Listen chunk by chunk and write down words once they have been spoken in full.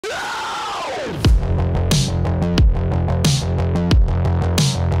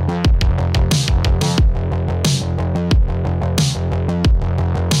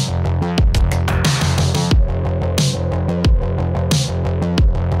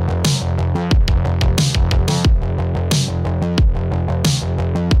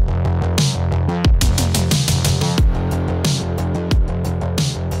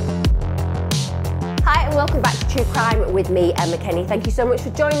me, Emma Kenny. Thank you so much for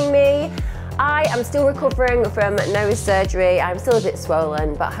joining me. I am still recovering from nose surgery. I'm still a bit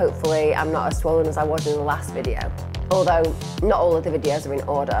swollen, but hopefully I'm not as swollen as I was in the last video. Although not all of the videos are in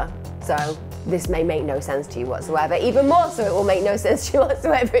order, so this may make no sense to you whatsoever. Even more so, it will make no sense to you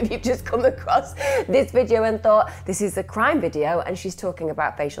whatsoever if you've just come across this video and thought, this is a crime video and she's talking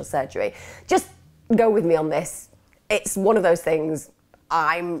about facial surgery. Just go with me on this. It's one of those things.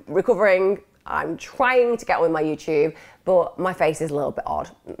 I'm recovering, I'm trying to get on with my YouTube, but my face is a little bit odd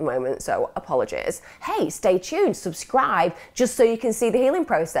at the moment, so apologies. Hey, stay tuned, subscribe, just so you can see the healing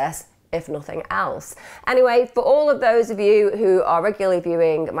process, if nothing else. Anyway, for all of those of you who are regularly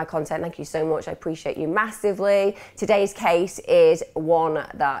viewing my content, thank you so much. I appreciate you massively. Today's case is one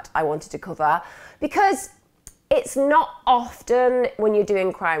that I wanted to cover because it's not often when you're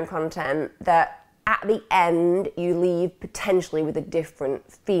doing crime content that at the end you leave potentially with a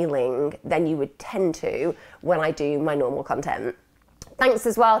different feeling than you would tend to when I do my normal content. Thanks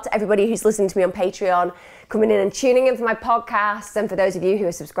as well to everybody who's listening to me on Patreon, coming in and tuning in for my podcasts, and for those of you who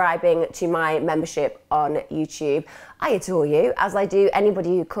are subscribing to my membership on YouTube. I adore you, as I do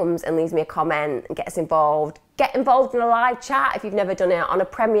anybody who comes and leaves me a comment and gets involved. Get involved in a live chat if you've never done it. On a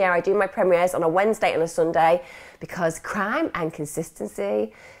premiere, I do my premieres on a Wednesday and a Sunday because crime and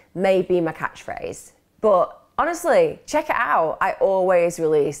consistency may be my catchphrase. But honestly, check it out. I always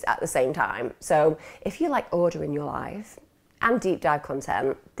release at the same time. So if you like order in your life and deep dive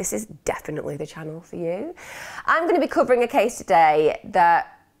content, this is definitely the channel for you. I'm going to be covering a case today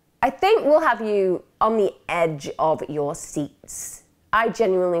that I think will have you on the edge of your seats. I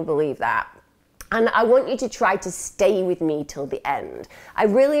genuinely believe that. And I want you to try to stay with me till the end. I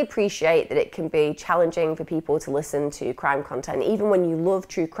really appreciate that it can be challenging for people to listen to crime content, even when you love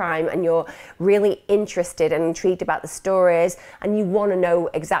true crime and you're really interested and intrigued about the stories and you want to know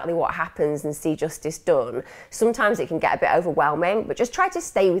exactly what happens and see justice done. Sometimes it can get a bit overwhelming, but just try to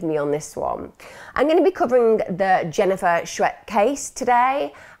stay with me on this one. I'm going to be covering the Jennifer Schuett case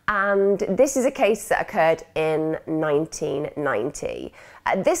today. And this is a case that occurred in 1990.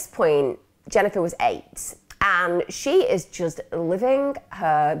 At this point, Jennifer was 8 and she is just living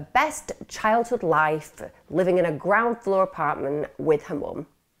her best childhood life, living in a ground floor apartment with her mum.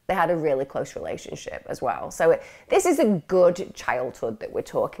 They had a really close relationship as well. So this is a good childhood that we're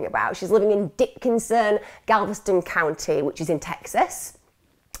talking about. She's living in Dickinson, Galveston County, which is in Texas.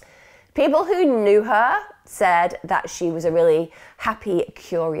 People who knew her said that she was a really happy,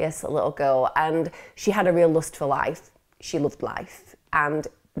 curious little girl and she had a real lust for life. She loved life, and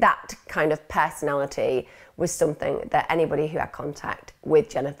that kind of personality was something that anybody who had contact with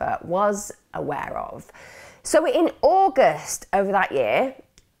Jennifer was aware of. So in August of that year,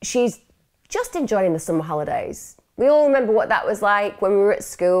 she's just enjoying the summer holidays. We all remember what that was like when we were at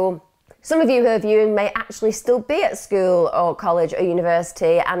school. Some of you who are viewing may actually still be at school or college or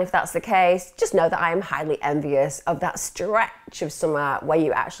university, and if that's the case, just know that I am highly envious of that stretch of summer where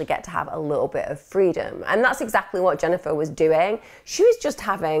you actually get to have a little bit of freedom. And that's exactly what Jennifer was doing. She was just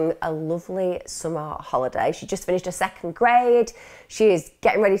having a lovely summer holiday. She just finished her 2nd grade. She is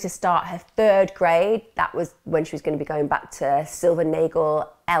getting ready to start her 3rd grade. That was when she was going to be going back to Silvernagle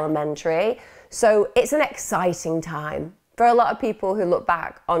Elementary. So it's an exciting time. For a lot of people who look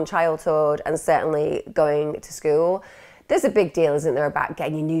back on childhood and certainly going to school, there's a big deal, isn't there, about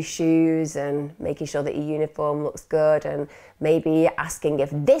getting your new shoes and making sure that your uniform looks good, and maybe asking if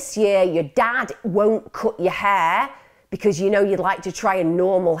this year your dad won't cut your hair because you know you'd like to try a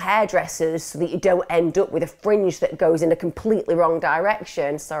normal hairdresser's so that you don't end up with a fringe that goes in a completely wrong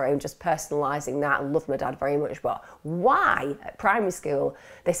direction. Sorry, I'm just personalising that. I love my dad very much, but why at primary school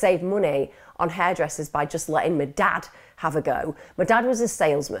they save money on hairdressers by just letting my dad have a go? My dad was a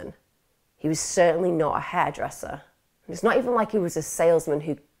salesman. He was certainly not a hairdresser. It's not even like he was a salesman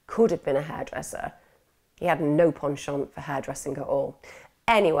who could have been a hairdresser. He had no penchant for hairdressing at all.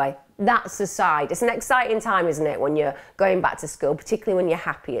 Anyway, that's aside. It's an exciting time, isn't it, when you're going back to school, particularly when you're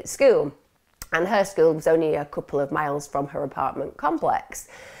happy at school. And her school was only a couple of miles from her apartment complex.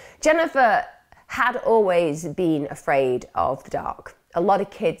 Jennifer had always been afraid of the dark. A lot of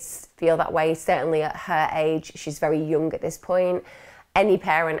kids feel that way, certainly at her age. She's very young at this point. Any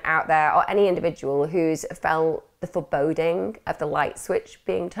parent out there or any individual who's felt the foreboding of the light switch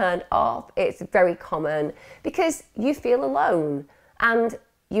being turned off, it's very common because you feel alone and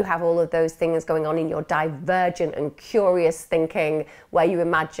you have all of those things going on in your divergent and curious thinking where you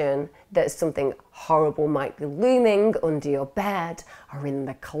imagine that something horrible might be looming under your bed or in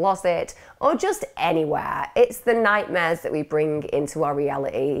the closet or just anywhere. It's the nightmares that we bring into our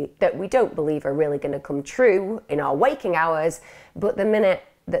reality that we don't believe are really going to come true in our waking hours, but the minute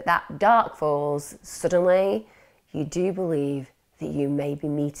that that dark falls, suddenly you do believe that you may be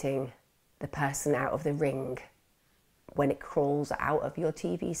meeting the person out of the ring when it crawls out of your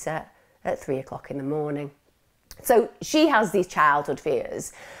TV set at 3 o'clock in the morning. So she has these childhood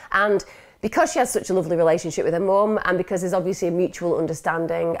fears, and because she has such a lovely relationship with her mum, and because there's obviously a mutual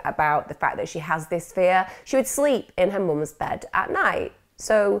understanding about the fact that she has this fear, she would sleep in her mum's bed at night.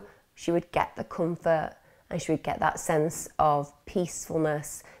 So she would get the comfort and she would get that sense of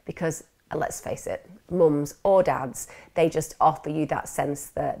peacefulness because, let's face it, mums or dads, they just offer you that sense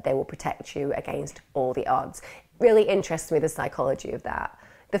that they will protect you against all the odds. It really interests me, the psychology of that.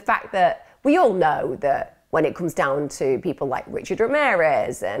 The fact that we all know that when it comes down to people like Richard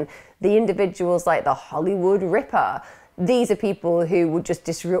Ramirez and the individuals like the Hollywood Ripper, these are people who would just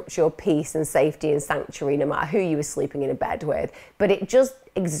disrupt your peace and safety and sanctuary no matter who you were sleeping in a bed with. But it just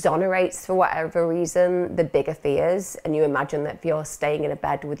exonerates, for whatever reason, the bigger fears. And you imagine that if you're staying in a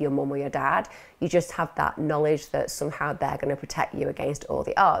bed with your mum or your dad, you just have that knowledge that somehow they're going to protect you against all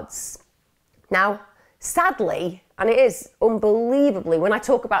the odds. Now, sadly, and it is unbelievably, when I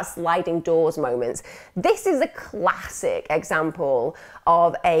talk about sliding doors moments, this is a classic example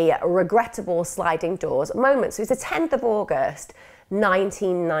of a regrettable sliding doors moment. So it's the 10th of August,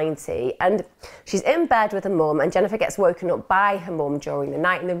 1990, and she's in bed with her mum, and Jennifer gets woken up by her mum during the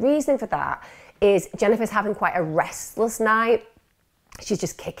night. And the reason for that is Jennifer's having quite a restless night. She's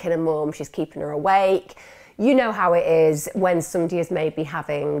just kicking her mum, she's keeping her awake. You know how it is when somebody is maybe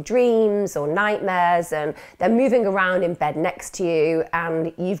having dreams or nightmares and they're moving around in bed next to you,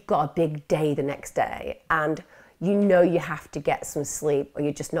 and you've got a big day the next day and you know you have to get some sleep or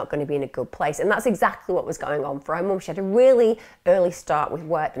you're just not going to be in a good place. And that's exactly what was going on for her mum. She had a really early start with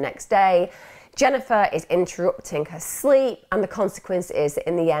work the next day. Jennifer is interrupting her sleep, and the consequence is that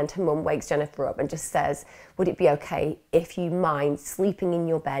in the end her mum wakes Jennifer up and just says, would it be okay if you mind sleeping in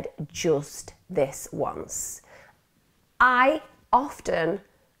your bed just this once? I often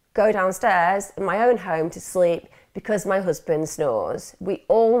go downstairs in my own home to sleep because my husband snores. We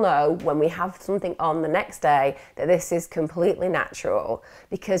all know when we have something on the next day that this is completely natural,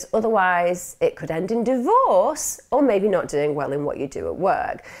 because otherwise it could end in divorce or maybe not doing well in what you do at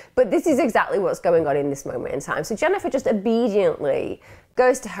work. But this is exactly what's going on in this moment in time. So Jennifer just obediently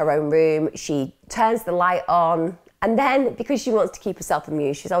goes to her own room, she turns the light on, and then because she wants to keep herself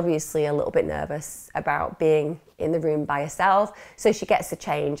amused, she's obviously a little bit nervous about being in the room by herself. So she gets the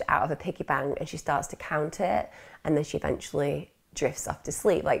change out of a piggy bank and she starts to count it, and then she eventually drifts off to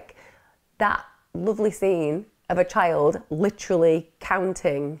sleep. Like that lovely scene of a child literally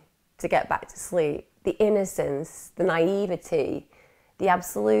counting to get back to sleep. The innocence, the naivety, the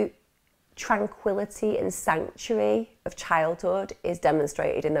absolute tranquility and sanctuary of childhood is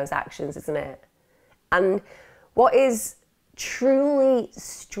demonstrated in those actions, isn't it? And what is truly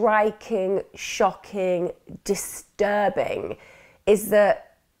striking, shocking, disturbing is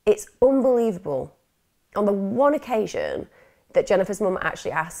that it's unbelievable. On the one occasion that Jennifer's mum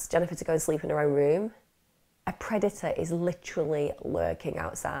actually asked Jennifer to go and sleep in her own room, a predator is literally lurking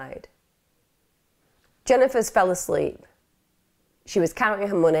outside. Jennifer's fell asleep. She was counting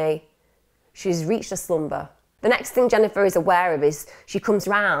her money. She's reached a slumber. The next thing Jennifer is aware of is she comes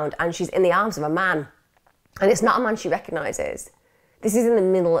round and she's in the arms of a man. And it's not a man she recognises. This is in the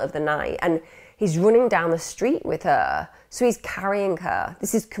middle of the night and he's running down the street with her. So he's carrying her.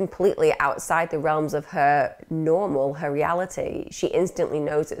 This is completely outside the realms of her normal, her reality. She instantly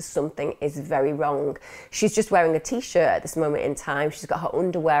knows that something is very wrong. She's just wearing a t-shirt at this moment in time. She's got her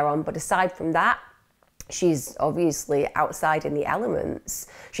underwear on, but aside from that, she's obviously outside in the elements.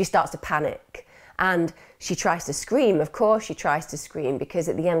 She starts to panic and she tries to scream. Of course she tries to scream, because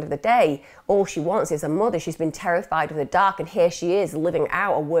at the end of the day, all she wants is a mother. She's been terrified of the dark, and here she is living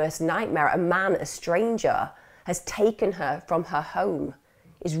out a worse nightmare. A man, a stranger, has taken her from her home,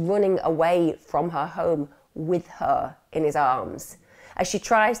 is running away from her home with her in his arms. As she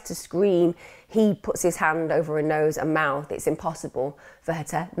tries to scream, he puts his hand over her nose and mouth. It's impossible for her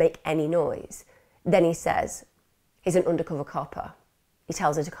to make any noise. Then he says, he's an undercover copper. He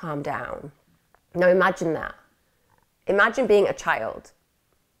tells her to calm down. Now imagine that. Imagine being a child.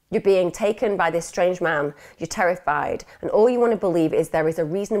 You're being taken by this strange man, you're terrified, and all you want to believe is there is a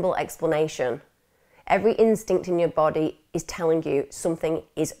reasonable explanation. Every instinct in your body is telling you something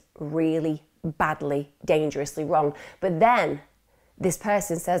is really badly, dangerously wrong. But then this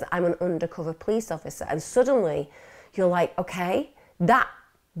person says, I'm an undercover police officer, and suddenly you're like, okay, that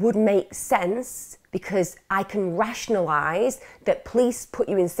would make sense, because I can rationalize that police put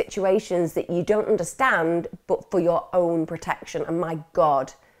you in situations that you don't understand, but for your own protection. And my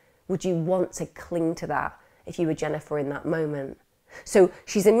God, would you want to cling to that if you were Jennifer in that moment? So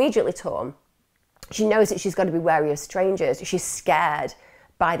she's immediately torn. She knows that she's got to be wary of strangers. She's scared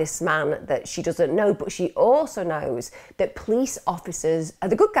by this man that she doesn't know, but she also knows that police officers are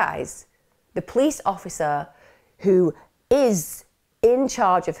the good guys. The police officer who is in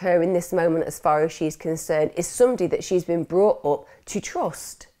charge of her in this moment, as far as she's concerned, is somebody that she's been brought up to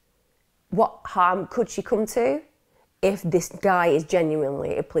trust. What harm could she come to if this guy is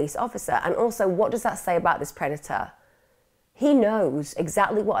genuinely a police officer? And also, what does that say about this predator? He knows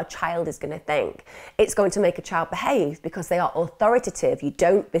exactly what a child is going to think. It's going to make a child behave because they are authoritative. You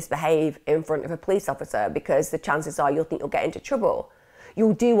don't misbehave in front of a police officer because the chances are you'll think you'll get into trouble.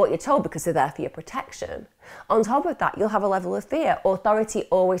 You'll do what you're told because they're there for your protection. On top of that, you'll have a level of fear. Authority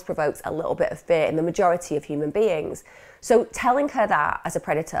always provokes a little bit of fear in the majority of human beings. So telling her that as a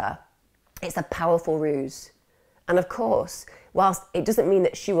predator, it's a powerful ruse. And of course, whilst it doesn't mean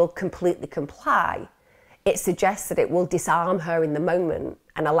that she will completely comply, it suggests that it will disarm her in the moment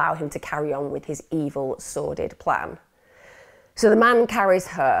and allow him to carry on with his evil, sordid plan. So the man carries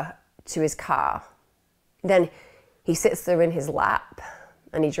her to his car. Then he sits her in his lap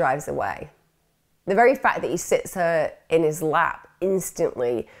and he drives away. The very fact that he sits her in his lap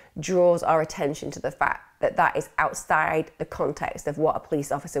instantly draws our attention to the fact that that is outside the context of what a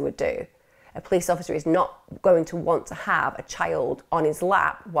police officer would do. A police officer is not going to want to have a child on his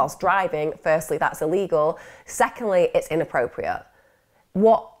lap whilst driving. Firstly, that's illegal. Secondly, it's inappropriate.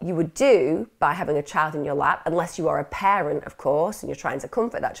 What you would do by having a child in your lap, unless you are a parent, of course, and you're trying to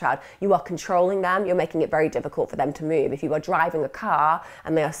comfort that child, you are controlling them. You're making it very difficult for them to move. If you are driving a car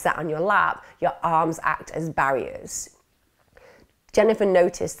and they are sat on your lap, your arms act as barriers. Jennifer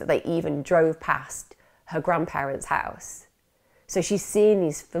noticed that they even drove past her grandparents' house. So she's seeing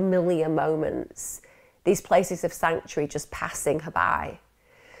these familiar moments, these places of sanctuary just passing her by.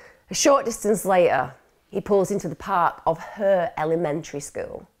 A short distance later, he pulls into the park of her elementary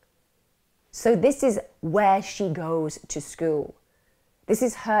school. So this is where she goes to school. This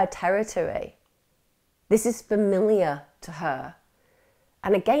is her territory. This is familiar to her.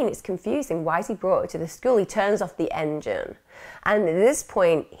 And again, it's confusing. Why has he brought her to the school? He turns off the engine. And at this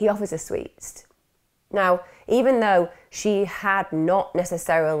point, he offers her sweets. Now, even though she had not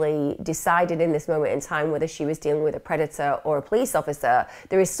necessarily decided in this moment in time whether she was dealing with a predator or a police officer,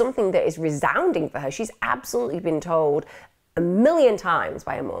 there is something that is resounding for her. She's absolutely been told a million times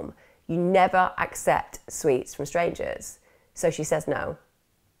by her mum, you never accept sweets from strangers. So she says no.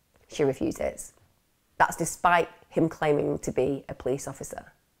 She refuses. That's despite him claiming to be a police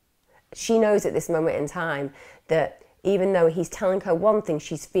officer. She knows at this moment in time that even though he's telling her one thing,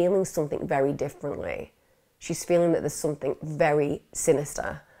 she's feeling something very differently. She's feeling that there's something very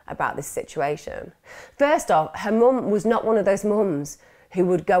sinister about this situation. First off, her mum was not one of those mums who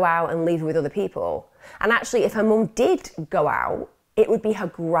would go out and leave her with other people. And actually, if her mum did go out, it would be her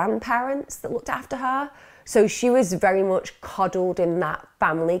grandparents that looked after her. So she was very much coddled in that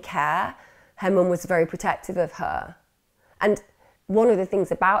family care. Her mum was very protective of her. And one of the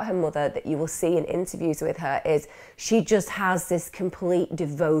things about her mother that you will see in interviews with her is she just has this complete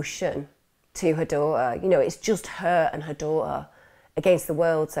devotion to her daughter. You know, it's just her and her daughter against the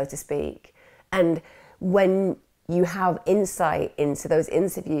world, so to speak. And when you have insight into those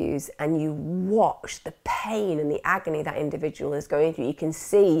interviews and you watch the pain and the agony that individual is going through, you can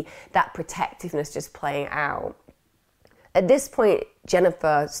see that protectiveness just playing out. At this point,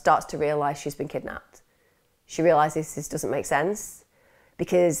 Jennifer starts to realise she's been kidnapped. She realises this doesn't make sense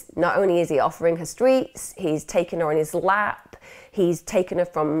because not only is he offering her sweets, he's taken her on his lap, he's taken her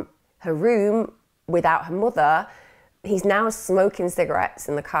from her room without her mother, he's now smoking cigarettes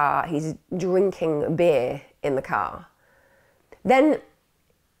in the car, he's drinking beer in the car. Then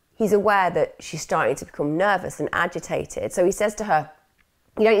he's aware that she's starting to become nervous and agitated, so he says to her,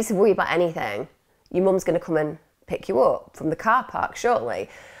 you don't need to worry about anything, your mum's going to come and pick you up from the car park shortly.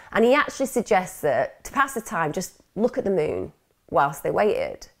 And he actually suggests that to pass the time, just look at the moon whilst they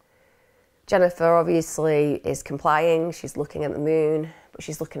waited. Jennifer obviously is complying, she's looking at the moon, but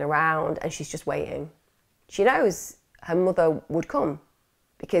she's looking around and she's just waiting. She knows her mother would come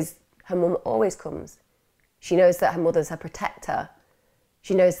because her mum always comes. She knows that her mother's her protector.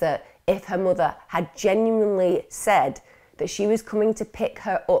 She knows that if her mother had genuinely said that she was coming to pick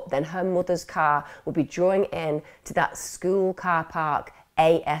her up, then her mother's car would be drawing in to that school car park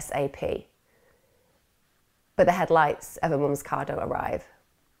ASAP. But the headlights of her mum's car don't arrive.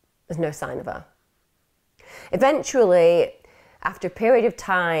 There's no sign of her. Eventually, after a period of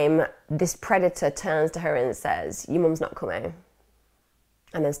time, this predator turns to her and says, your mum's not coming,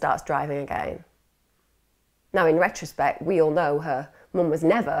 and then starts driving again. Now, in retrospect, we all know her mum was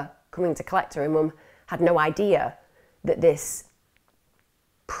never coming to collect her. Her mum had no idea that this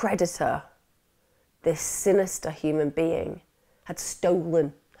predator this sinister human being had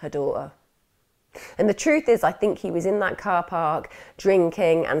stolen her daughter. And the truth is, I think he was in that car park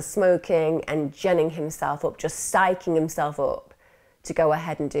drinking and smoking and ginning himself up, just psyching himself up to go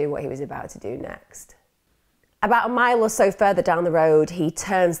ahead and do what he was about to do next. About a mile or so further down the road, he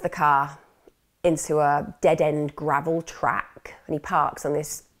turns the car into a dead-end gravel track and he parks on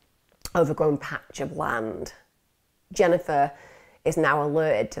this overgrown patch of land. Jennifer is now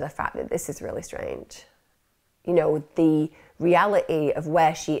alerted to the fact that this is really strange. You know, the reality of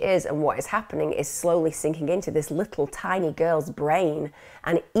where she is and what is happening is slowly sinking into this little tiny girl's brain.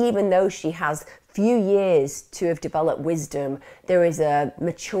 And even though she has few years to have developed wisdom, there is a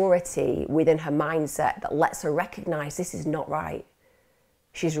maturity within her mindset that lets her recognize this is not right.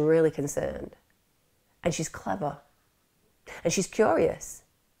 She's really concerned. And she's clever. And she's curious.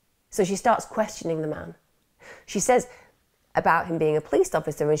 So she starts questioning the man. She says about him being a police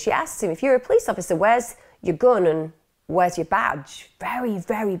officer, and she asks him, if you're a police officer, where's your gun and where's your badge? Very,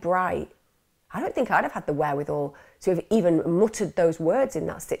 very bright. I don't think I'd have had the wherewithal to have even muttered those words in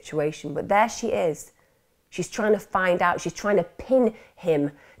that situation, but there she is. She's trying to find out, she's trying to pin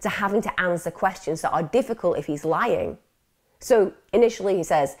him to having to answer questions that are difficult if he's lying. So initially he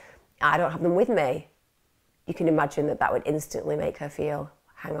says, I don't have them with me. You can imagine that that would instantly make her feel,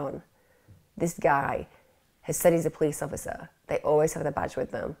 hang on, this guy has said he's a police officer. They always have their badge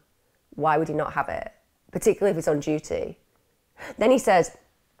with them. Why would he not have it? Particularly if he's on duty. Then he says,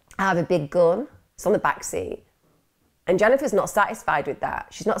 I have a big gun. It's on the back seat. And Jennifer's not satisfied with that.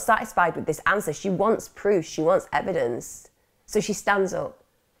 She's not satisfied with this answer. She wants proof. She wants evidence. So she stands up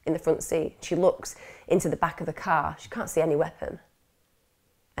in the front seat. She looks into the back of the car. She can't see any weapon.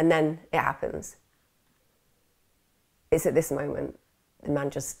 And then it happens. It's at this moment the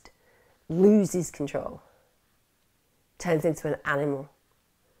man just loses control, turns into an animal.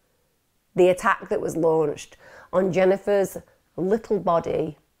 The attack that was launched on Jennifer's little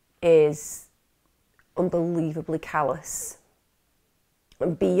body is unbelievably callous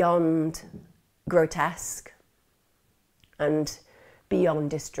and beyond grotesque and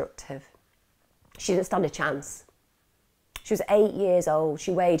beyond destructive. She didn't stand a chance. She was 8 years old.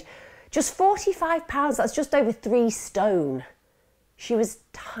 She weighed just 45 pounds. That's just over 3 stone. She was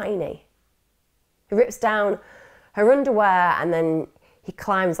tiny. He rips down her underwear and then he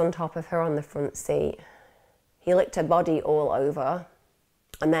climbs on top of her on the front seat. He licked her body all over,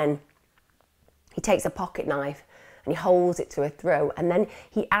 and then he takes a pocket knife and he holds it to her throat, and then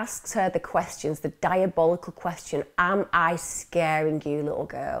he asks her the questions, the diabolical question, am I scaring you, little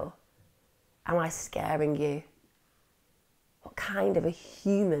girl? Am I scaring you? What kind of a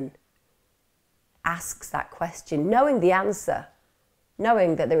human asks that question, knowing the answer,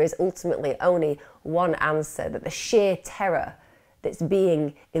 knowing that there is ultimately only one answer, that the sheer terror that's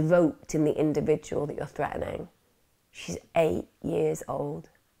being evoked in the individual that you're threatening. She's 8 years old.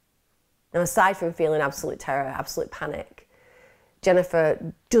 Now, aside from feeling absolute terror, absolute panic,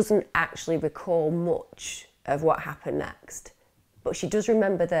 Jennifer doesn't actually recall much of what happened next. But she does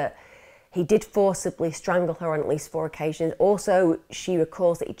remember that he did forcibly strangle her on at least 4 occasions. Also, she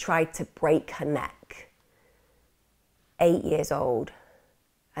recalls that he tried to break her neck. 8 years old.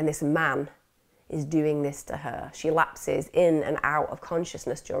 And this man is doing this to her. She lapses in and out of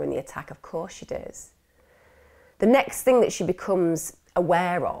consciousness during the attack. Of course she does. The next thing that she becomes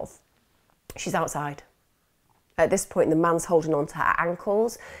aware of, she's outside. At this point, the man's holding on to her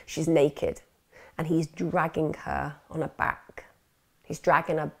ankles. She's naked and he's dragging her on her back. He's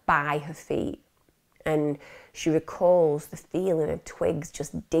dragging her by her feet. And she recalls the feeling of twigs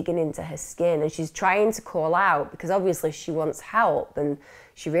just digging into her skin, and she's trying to call out because obviously she wants help, and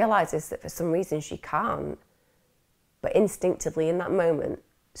she realizes that for some reason she can't. But instinctively in that moment,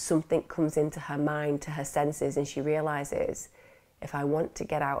 something comes into her mind, to her senses, and she realizes, if I want to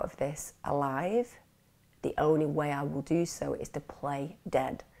get out of this alive, the only way I will do so is to play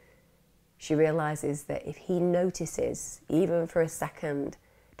dead. She realizes that if he notices, even for a second,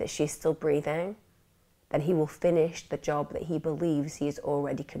 that she's still breathing, then he will finish the job that he believes he has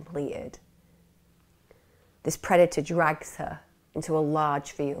already completed. This predator drags her into a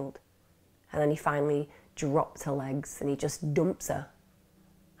large field, and then he finally drops her legs and he just dumps her.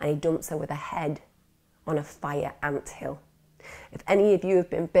 And he dumps her with her head on a fire ant hill. If any of you have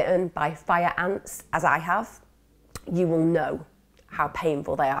been bitten by fire ants, as I have, you will know how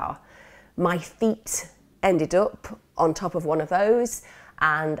painful they are. My feet ended up on top of one of those,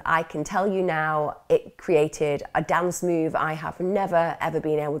 and I can tell you now, it created a dance move I have never ever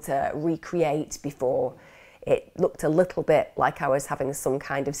been able to recreate before. It looked a little bit like I was having some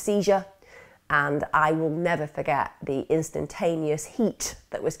kind of seizure, And I will never forget the instantaneous heat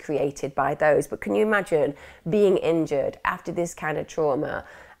that was created by those. But can you imagine being injured after this kind of trauma,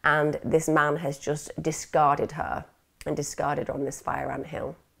 and this man has just discarded her and discarded her on this fire ant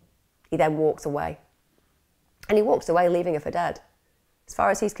hill? He then walks away. And he walks away leaving her for dead. As far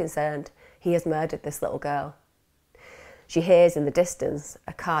as he's concerned, he has murdered this little girl. She hears in the distance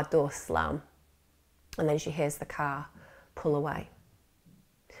a car door slam, and then she hears the car pull away.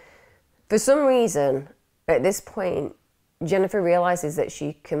 For some reason, at this point, Jennifer realizes that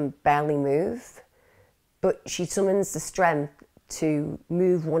she can barely move, but she summons the strength to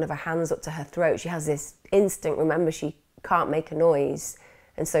move one of her hands up to her throat. She has this instinct. Remember, she can't make a noise,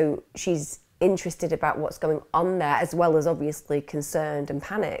 and so she's interested about what's going on there, as well as obviously concerned and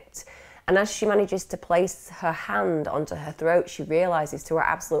panicked. And as she manages to place her hand onto her throat, she realizes to her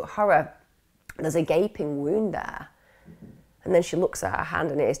absolute horror, there's a gaping wound there. And then she looks at her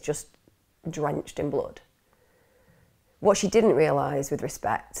hand and it is just drenched in blood. What she didn't realize, with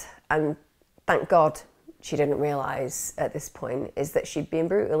respect, and thank God she didn't realize at this point, is that she'd been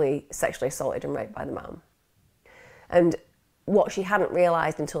brutally sexually assaulted and raped by the man. And what she hadn't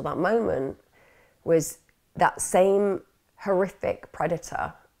realized until that moment was that same horrific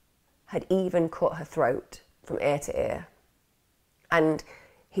predator had even cut her throat from ear to ear. And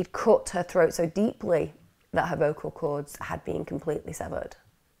he'd cut her throat so deeply that her vocal cords had been completely severed.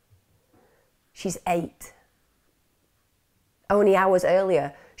 She's 8. Only hours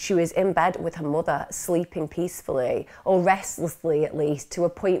earlier, she was in bed with her mother, sleeping peacefully, or restlessly at least, to a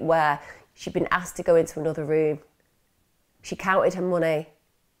point where she'd been asked to go into another room. She counted her money,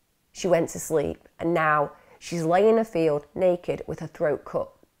 she went to sleep, and now she's laying in a field naked with her throat cut.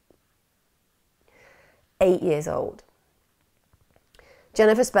 8 years old.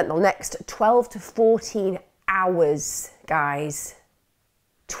 Jennifer spent the next 12 to 14 hours, guys.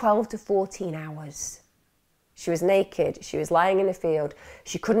 12 to 14 hours. She was naked, she was lying in a field,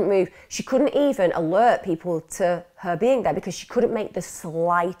 she couldn't move, she couldn't even alert people to her being there because she couldn't make the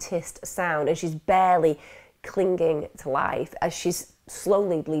slightest sound, and she's barely clinging to life as she's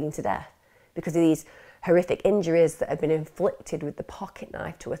slowly bleeding to death because of these horrific injuries that have been inflicted with the pocket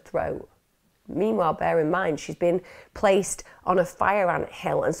knife to her throat. Meanwhile, bear in mind, she's been placed on a fire ant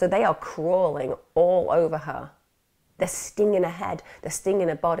hill, and so they are crawling all over her. They're stinging her head, they're stinging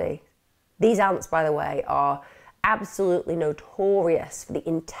her body. These ants, by the way, are absolutely notorious for the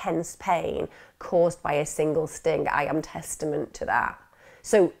intense pain caused by a single sting. I am testament to that.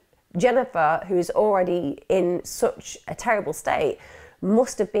 So Jennifer, who's already in such a terrible state,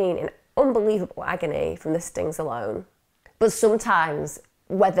 must have been in unbelievable agony from the stings alone. But sometimes,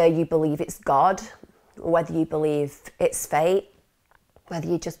 whether you believe it's God, whether you believe it's fate, whether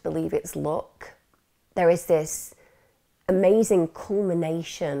you just believe it's luck, there is this amazing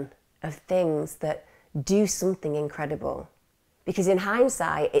culmination of things that do something incredible. Because in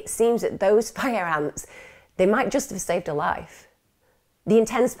hindsight, it seems that those fire ants, they might just have saved her life. The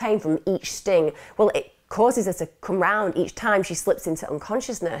intense pain from each sting, well, it causes her to come round each time she slips into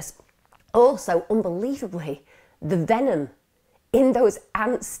unconsciousness. Also, unbelievably, the venom in those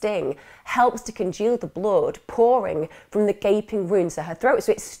ant sting helps to congeal the blood pouring from the gaping wounds to her throat,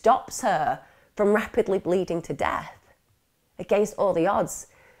 so it stops her from rapidly bleeding to death. Against all the odds,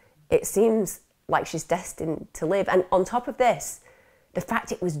 it seems like she's destined to live. And on top of this, the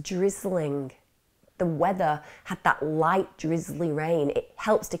fact it was drizzling, the weather had that light drizzly rain, it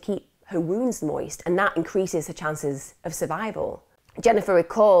helps to keep her wounds moist, and that increases her chances of survival. Jennifer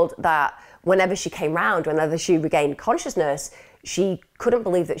recalled that whenever she came round, whenever she regained consciousness, she couldn't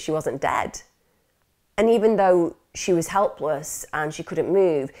believe that she wasn't dead. And even though she was helpless and she couldn't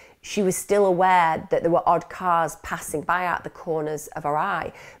move, she was still aware that there were odd cars passing by at the corners of her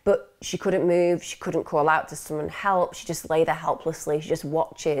eye. But she couldn't move, she couldn't call out to someone help, she just lay there helplessly, she just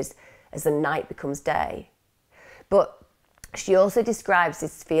watches as the night becomes day. But she also describes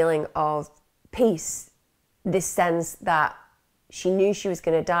this feeling of peace, this sense that she knew she was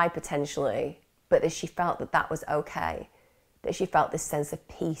going to die potentially, but that she felt that that was okay, that she felt this sense of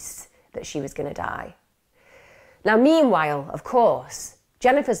peace that she was going to die. Now, meanwhile, of course,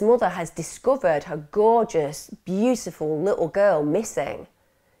 Jennifer's mother has discovered her gorgeous, beautiful little girl missing.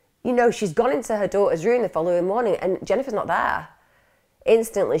 You know, she's gone into her daughter's room the following morning and Jennifer's not there.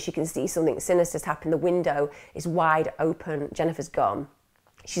 Instantly, she can see something sinister's happened. The window is wide open. Jennifer's gone.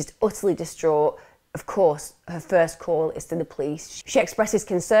 She's utterly distraught. Of course, her first call is to the police. She expresses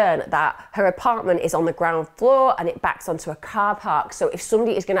concern that her apartment is on the ground floor and it backs onto a car park. So if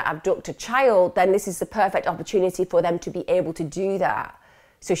somebody is going to abduct a child, then this is the perfect opportunity for them to be able to do that.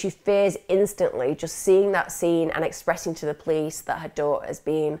 So she fears instantly just seeing that scene and expressing to the police that her daughter has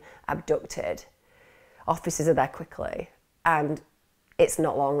been abducted. Officers are there quickly, and it's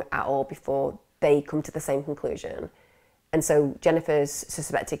not long at all before they come to the same conclusion. And so Jennifer's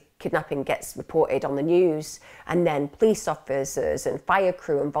suspected kidnapping gets reported on the news, and then police officers and fire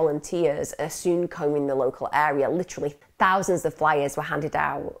crew and volunteers are soon combing the local area. Literally thousands of flyers were handed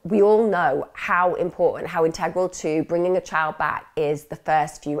out. We all know how important, how integral to bringing a child back is the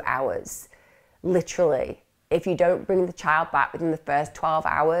first few hours. Literally, if you don't bring the child back within the first 12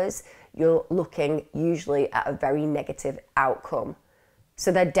 hours, you're looking usually at a very negative outcome.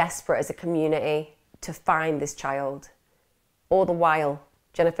 So they're desperate as a community to find this child. All the while,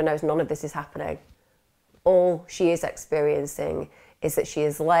 Jennifer knows none of this is happening. All she is experiencing is that she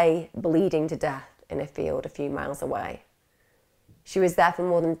is lay bleeding to death in a field a few miles away. She was there for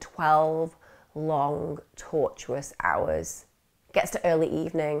more than 12 long, tortuous hours. It gets to early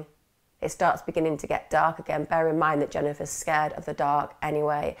evening. It starts beginning to get dark again. Bear in mind that Jennifer's scared of the dark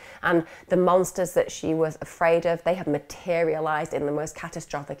anyway. And the monsters that she was afraid of, they have materialized in the most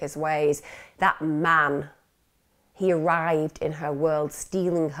catastrophic as ways. That man, he arrived in her world,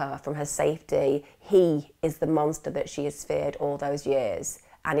 stealing her from her safety. He is the monster that she has feared all those years,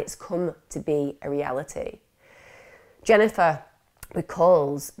 and it's come to be a reality. Jennifer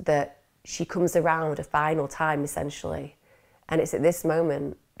recalls that she comes around a final time, essentially, and it's at this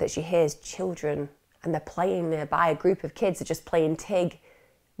moment that she hears children, and they're playing nearby. A group of kids are just playing tig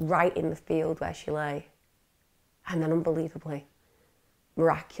right in the field where she lay. And then unbelievably,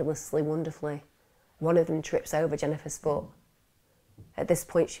 miraculously, wonderfully, one of them trips over Jennifer's foot. At this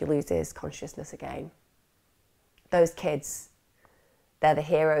point, she loses consciousness again. Those kids, they're the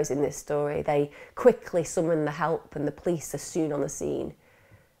heroes in this story. They quickly summon the help, and the police are soon on the scene.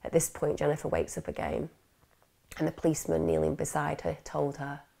 At this point, Jennifer wakes up again, and the policeman kneeling beside her told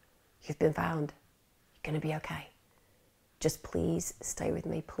her, "You've been found. You're going to be okay. Just please stay with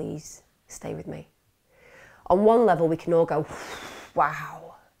me. Please stay with me." On one level, we can all go,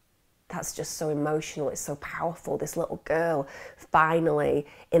 wow. That's just so emotional, it's so powerful, this little girl finally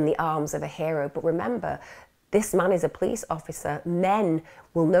in the arms of a hero. But remember, this man is a police officer. Men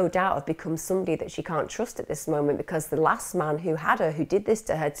will no doubt have become somebody that she can't trust at this moment, because the last man who had her, who did this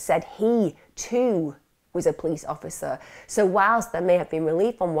to her, said he too was a police officer. So whilst there may have been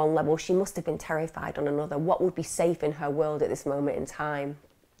relief on one level, she must have been terrified on another. What would be safe in her world at this moment in time?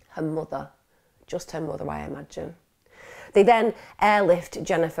 Her mother, just her mother, I imagine. They then airlift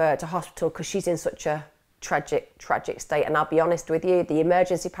Jennifer to hospital because she's in such a tragic, tragic state. And I'll be honest with you, the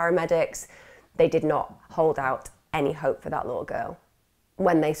emergency paramedics, they did not hold out any hope for that little girl.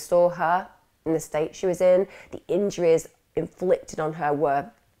 When they saw her in the state she was in, the injuries inflicted on her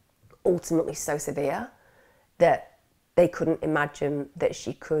were ultimately so severe that they couldn't imagine that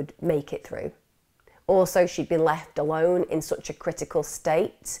she could make it through. Also, she'd been left alone in such a critical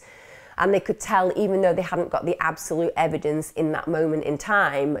state. And they could tell, even though they hadn't got the absolute evidence in that moment in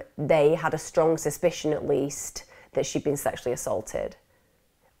time, they had a strong suspicion at least that she'd been sexually assaulted.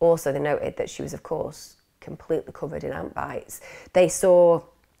 Also, they noted that she was, of course, completely covered in ant bites. They saw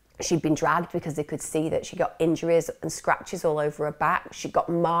she'd been dragged because they could see that she got injuries and scratches all over her back. She got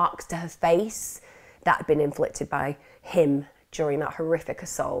marks to her face that had been inflicted by him during that horrific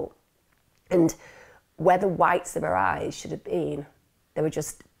assault. And where the whites of her eyes should have been, they were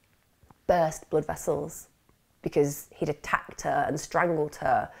just burst blood vessels, because he'd attacked her and strangled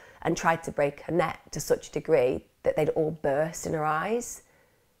her and tried to break her neck to such a degree that they'd all burst in her eyes.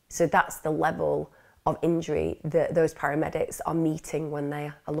 So that's the level of injury that those paramedics are meeting when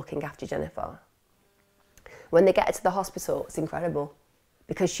they are looking after Jennifer. When they get her to the hospital, it's incredible,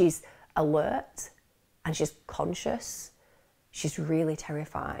 because she's alert and she's conscious. She's really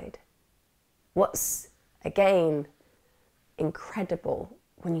terrified. What's, again, incredible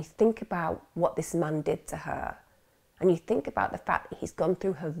when you think about what this man did to her, and you think about the fact that he's gone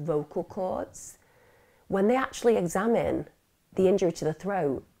through her vocal cords, when they actually examine the injury to the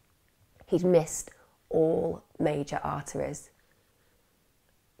throat, he'd missed all major arteries.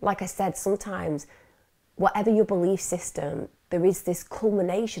 Like I said, sometimes, whatever your belief system, there is this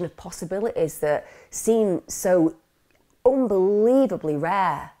culmination of possibilities that seem so unbelievably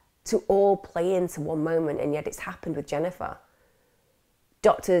rare to all play into one moment, and yet it's happened with Jennifer.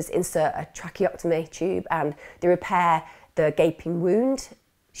 Doctors insert a tracheotomy tube and they repair the gaping wound.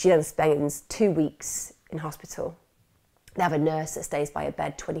 She then spends 2 weeks in hospital. They have a nurse that stays by her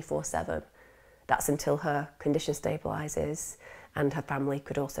bed 24/7. That's until her condition stabilises and her family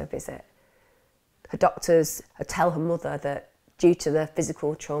could also visit. Her doctors tell her mother that due to the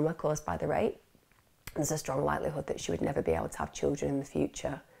physical trauma caused by the rape, there's a strong likelihood that she would never be able to have children in the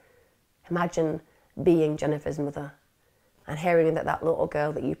future. Imagine being Jennifer's mother and hearing that that little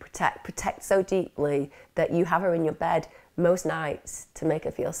girl that you protect so deeply that you have her in your bed most nights to make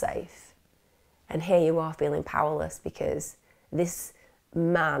her feel safe. And here you are feeling powerless because this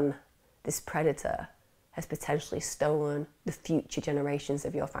man, this predator, has potentially stolen the future generations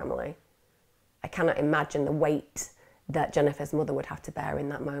of your family. I cannot imagine the weight that Jennifer's mother would have to bear in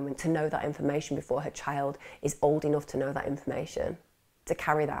that moment, to know that information before her child is old enough to know that information, to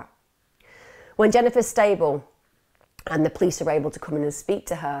carry that. When Jennifer's stable and the police are able to come in and speak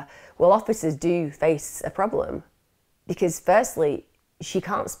to her, well, officers do face a problem because firstly, she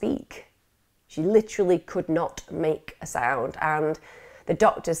can't speak. She literally could not make a sound. And the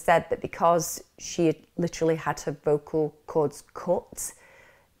doctors said that because she had literally had her vocal cords cut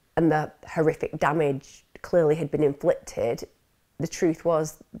and the horrific damage clearly had been inflicted, the truth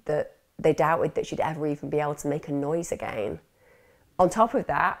was that they doubted that she'd ever even be able to make a noise again. On top of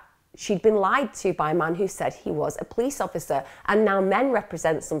that, she'd been lied to by a man who said he was a police officer, and now men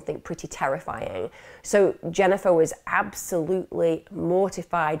represent something pretty terrifying. So Jennifer was absolutely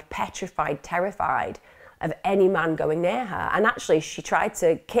mortified, petrified, terrified of any man going near her. And actually she tried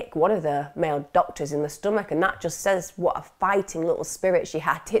to kick one of the male doctors in the stomach, and that just says what a fighting little spirit she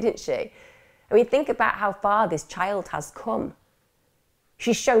had, didn't she? I mean, think about how far this child has come.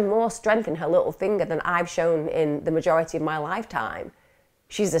 She's shown more strength in her little finger than I've shown in the majority of my lifetime.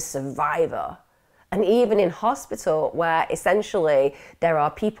 She's a survivor. And even in hospital, where essentially there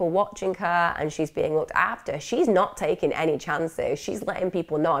are people watching her and she's being looked after, she's not taking any chances. She's letting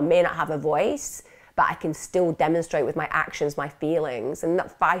people know I may not have a voice, but I can still demonstrate with my actions, my feelings. And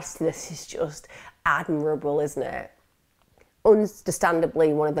that feistiness is just admirable, isn't it?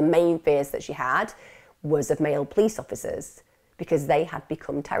 Understandably, one of the main fears that she had was of male police officers because they had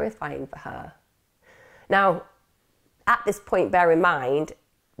become terrifying for her. Now, at this point, bear in mind,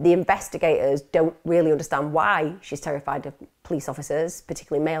 the investigators don't really understand why she's terrified of police officers,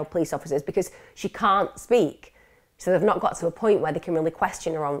 particularly male police officers, because she can't speak. So they've not got to a point where they can really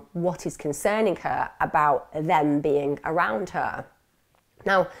question her on what is concerning her about them being around her.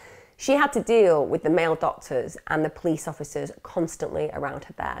 Now, she had to deal with the male doctors and the police officers constantly around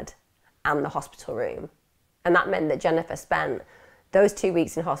her bed and the hospital room. And that meant that Jennifer spent those 2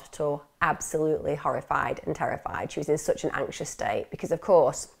 weeks in hospital absolutely horrified and terrified. She was in such an anxious state because, of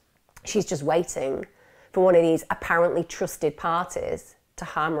course, she's just waiting for one of these apparently trusted parties to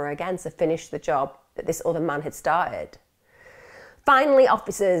harm her again, to finish the job that this other man had started. Finally,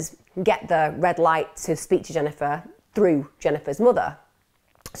 officers get the red light to speak to Jennifer through Jennifer's mother.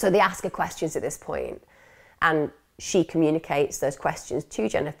 So they ask her questions at this point, and she communicates those questions to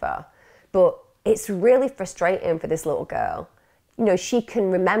Jennifer. But it's really frustrating for this little girl. You know, she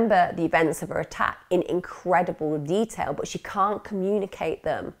can remember the events of her attack in incredible detail, but she can't communicate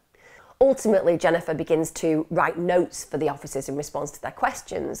them. Ultimately, Jennifer begins to write notes for the officers in response to their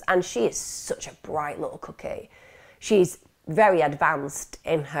questions, and she is such a bright little cookie. She's very advanced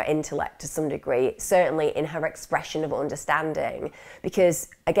in her intellect to some degree, certainly in her expression of understanding, because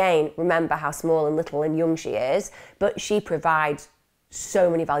again, remember how small and little and young she is, but she provides so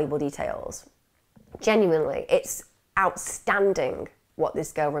many valuable details. Genuinely, it's outstanding what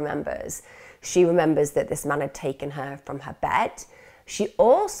this girl remembers. She remembers that this man had taken her from her bed. She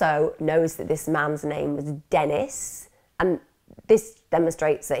also knows that this man's name was Dennis, and this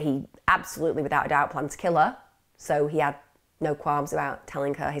demonstrates that he absolutely, without a doubt, planned to kill her, so he had no qualms about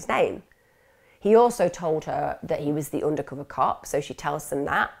telling her his name. He also told her that he was the undercover cop, so she tells them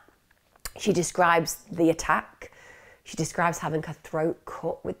that. She describes the attack. She describes having her throat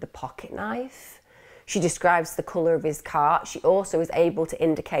cut with the pocket knife. She describes the colour of his car. She also is able to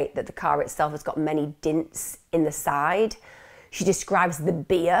indicate that the car itself has got many dints in the side. She describes the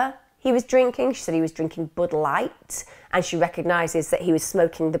beer he was drinking. She said he was drinking Bud Light, and she recognises that he was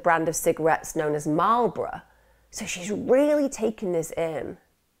smoking the brand of cigarettes known as Marlboro. So she's really taken this in.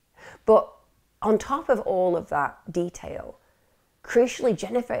 But on top of all of that detail, crucially,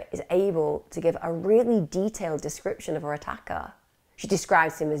 Jennifer is able to give a really detailed description of her attacker. She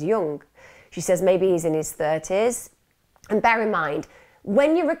describes him as young. She says maybe he's in his 30s. And bear in mind,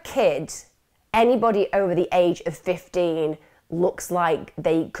 when you're a kid, anybody over the age of 15 looks like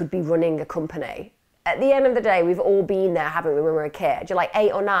they could be running a company. At the end of the day, we've all been there, haven't we, when we were a kid? You're like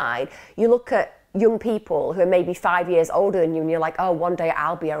 8 or 9, you look at young people who are maybe 5 years older than you and you're like, oh, one day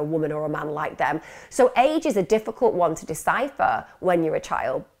I'll be a woman or a man like them. So age is a difficult one to decipher when you're a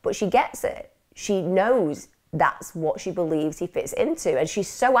child, but she gets it. She knows that's what she believes he fits into, and she's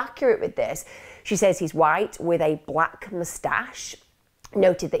so accurate with this. She says he's white with a black moustache.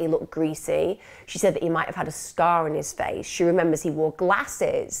 noted that he looked greasy. She said that he might have had a scar on his face. She remembers he wore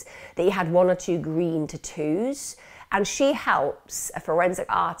glasses, that he had 1 or 2 green tattoos. And she helps a forensic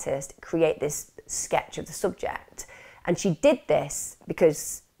artist create this sketch of the subject. And she did this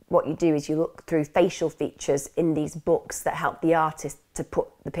because what you do is you look through facial features in these books that help the artist to put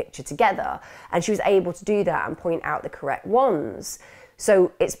the picture together. And she was able to do that and point out the correct ones.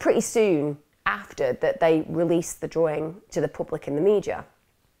 So it's pretty soon after that they released the drawing to the public and the media.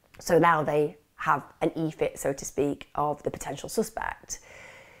 So now they have an e-fit, so to speak, of the potential suspect.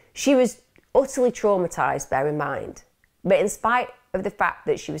 She was utterly traumatised, bear in mind. But in spite of the fact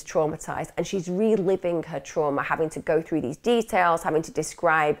that she was traumatised and she's reliving her trauma, having to go through these details, having to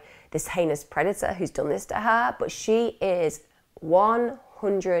describe this heinous predator who's done this to her, but she is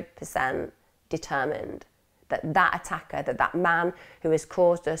 100% determined that that attacker, that man who has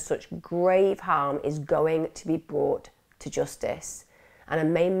caused her such grave harm is going to be brought to justice. And her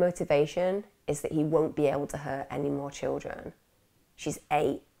main motivation is that he won't be able to hurt any more children. She's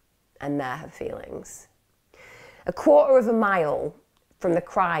 8 and they're her feelings. A quarter of a mile from the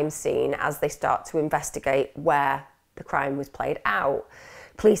crime scene, as they start to investigate where the crime was played out,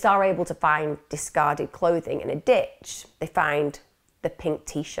 police are able to find discarded clothing in a ditch. They find the pink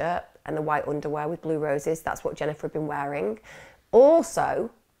t-shirt and the white underwear with blue roses. That's what Jennifer had been wearing.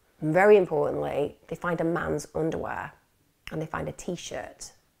 Also, very importantly, they find a man's underwear and they find a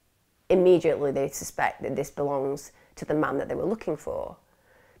t-shirt. Immediately they suspect that this belongs to the man that they were looking for.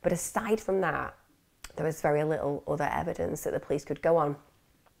 But aside from that, there was very little other evidence that the police could go on.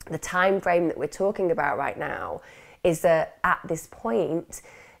 The time frame that we're talking about right now is that at this point,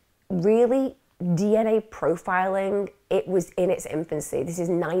 really, DNA profiling, it was in its infancy. This is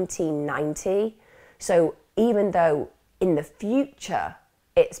 1990. So even though in the future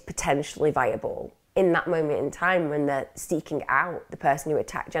it's potentially viable, in that moment in time when they're seeking out the person who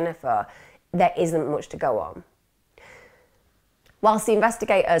attacked Jennifer, there isn't much to go on. Whilst the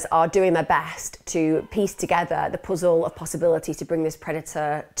investigators are doing their best to piece together the puzzle of possibility to bring this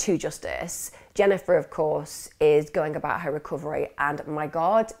predator to justice, Jennifer, of course, is going about her recovery. And my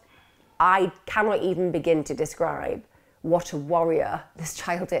God, I cannot even begin to describe what a warrior this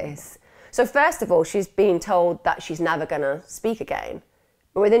child is. So first of all, she's being told that she's never going to speak again.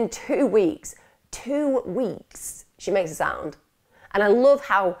 But within 2 weeks, she makes a sound. And I love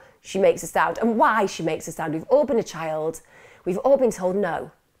how she makes a sound and why she makes a sound. We've all been a child. We've all been told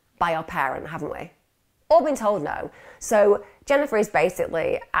no by our parent, haven't we? All been told no. So Jennifer is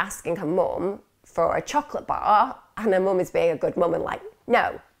basically asking her mum for a chocolate bar, and her mum is being a good mum and like,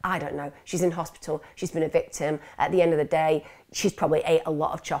 no, I don't know. She's in hospital. She's been a victim. At the end of the day, she's probably ate a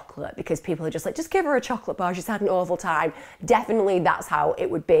lot of chocolate because people are just like, just give her a chocolate bar. She's had an awful time. Definitely that's how it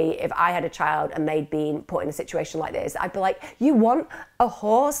would be if I had a child and they'd been put in a situation like this. I'd be like, you want a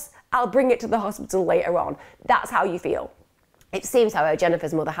horse? I'll bring it to the hospital later on. That's how you feel. It seems, however,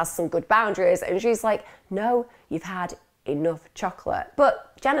 Jennifer's mother has some good boundaries and she's like, no, you've had enough chocolate.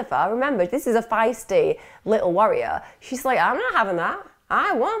 But Jennifer, remember, this is a feisty little warrior. She's like, I'm not having that.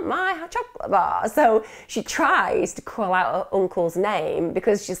 I want my chocolate bar. So she tries to call out her uncle's name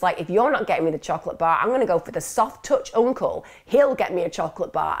because she's like, if you're not getting me the chocolate bar, I'm going to go for the soft touch uncle. He'll get me a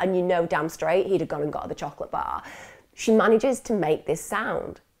chocolate bar. And you know damn straight he'd have gone and got her the chocolate bar. She manages to make this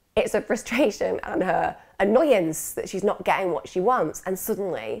sound. It's her frustration and her annoyance that she's not getting what she wants. And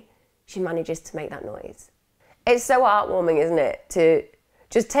suddenly she manages to make that noise. It's so heartwarming, isn't it? To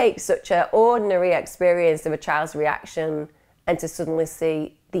just take such an ordinary experience of a child's reaction and to suddenly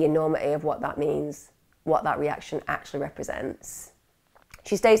see the enormity of what that means, what that reaction actually represents.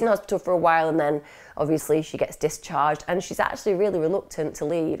 She stays in hospital for a while and then obviously she gets discharged and she's actually really reluctant to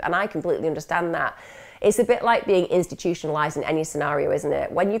leave, and I completely understand that. It's a bit like being institutionalised in any scenario, isn't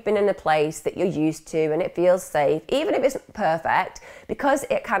it? When you've been in a place that you're used to and it feels safe, even if it's not perfect, because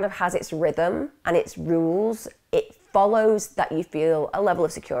it kind of has its rhythm and its rules, it follows that you feel a level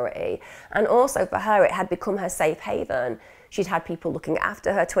of security. And also for her, it had become her safe haven. She'd had people looking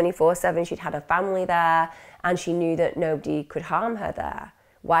after her 24/7, she'd had her family there, and she knew that nobody could harm her there.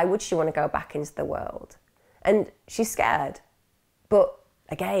 Why would she want to go back into the world? And she's scared. But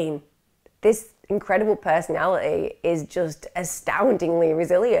again, this incredible personality is just astoundingly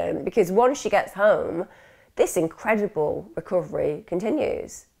resilient because once she gets home, this incredible recovery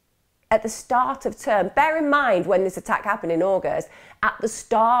continues. At the start of term, bear in mind when this attack happened in August, at the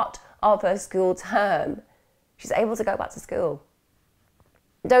start of her school term, she's able to go back to school.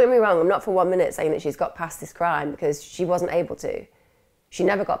 Don't get me wrong, I'm not for 1 minute saying that she's got past this crime because she wasn't able to. She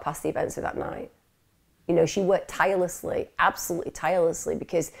never got past the events of that night. You know, she worked tirelessly, absolutely tirelessly,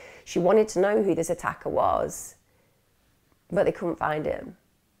 because she wanted to know who this attacker was. but they couldn't find him.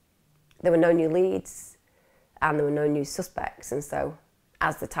 There were no new leads and there were no new suspects. And so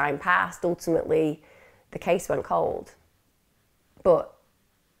as the time passed, ultimately the case went cold. But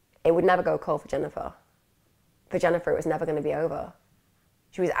it would never go cold for Jennifer. For Jennifer, it was never going to be over.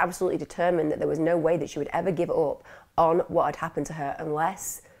 She was absolutely determined that there was no way that she would ever give up on what had happened to her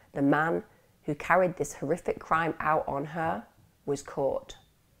unless the man who carried this horrific crime out on her was caught.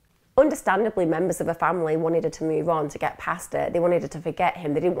 Understandably, members of her family wanted her to move on, to get past it. They wanted her to forget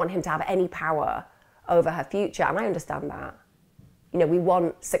him. They didn't want him to have any power over her future, and I understand that. You know, we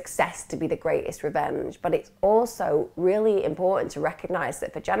want success to be the greatest revenge, but it's also really important to recognise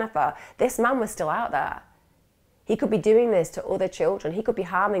that for Jennifer, this man was still out there. He could be doing this to other children. He could be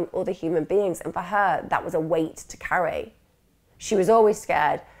harming other human beings, and for her, that was a weight to carry. She was always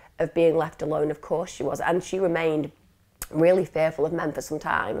scared of being left alone, of course she was, and she remained really fearful of men for some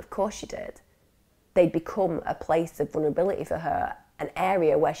time, of course she did. They'd become a place of vulnerability for her, an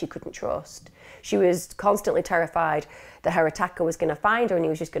area where she couldn't trust. She was constantly terrified that her attacker was going to find her and he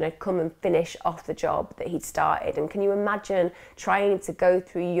was just going to come and finish off the job that he'd started. And can you imagine trying to go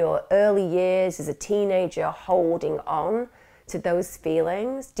through your early years as a teenager, holding on to those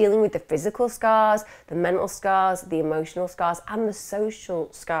feelings, dealing with the physical scars, the mental scars, the emotional scars, and the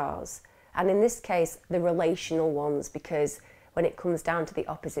social scars. And in this case, the relational ones, because when it comes down to the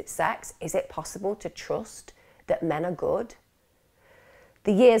opposite sex, is it possible to trust that men are good?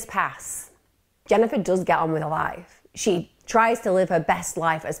 The years pass. Jennifer does get on with her life. She tries to live her best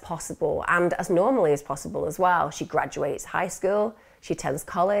life as possible and as normally as possible as well. She graduates high school, she attends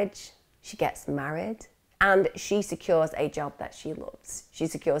college, she gets married, and she secures a job that she loves. She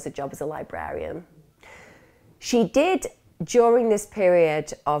secures a job as a librarian. She did, during this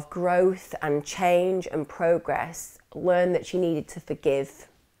period of growth and change and progress, learn that she needed to forgive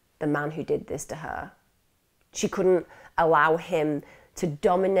the man who did this to her. She couldn't allow him to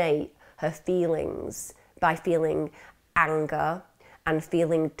dominate her feelings by feeling anger and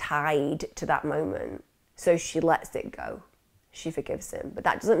feeling tied to that moment. So she lets it go. She forgives him. But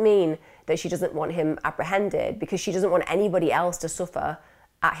that doesn't mean that she doesn't want him apprehended, because she doesn't want anybody else to suffer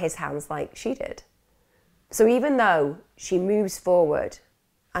at his hands like she did. So even though she moves forward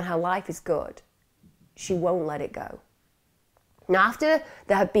and her life is good, she won't let it go. Now, after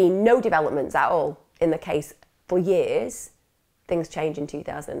there have been no developments at all in the case for years, things change in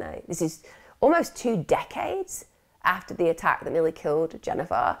 2008. This is almost 2 decades after the attack that nearly killed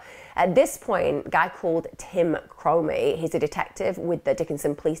Jennifer. At this point, a guy called Tim Cromie, he's a detective with the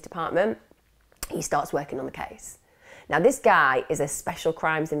Dickinson Police Department. He starts working on the case. Now, this guy is a special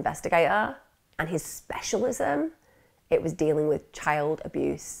crimes investigator, and his specialism, it was dealing with child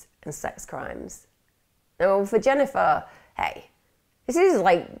abuse and sex crimes. Now, for Jennifer, hey, this is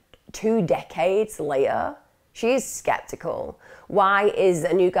like 2 decades later. She is skeptical. Why is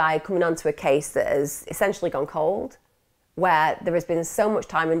a new guy coming onto a case that has essentially gone cold, where there has been so much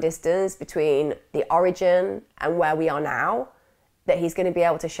time and distance between the origin and where we are now, that he's going to be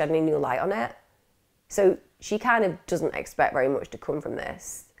able to shed any new light on it? So she kind of doesn't expect very much to come from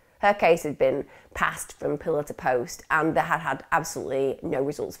this. Her case had been passed from pillar to post, and they had had absolutely no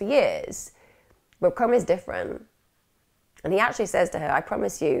results for years. But Cromie is different. And he actually says to her, I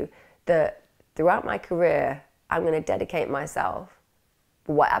promise you that throughout my career, I'm going to dedicate myself,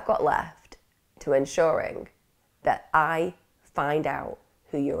 what I've got left, to ensuring that I find out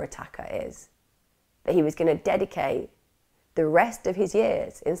who your attacker is. That he was going to dedicate the rest of his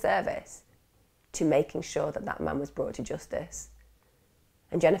years in service to making sure that that man was brought to justice.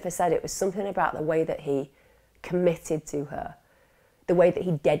 And Jennifer said it was something about the way that he committed to her, the way that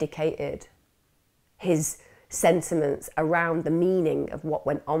he dedicated his sentiments around the meaning of what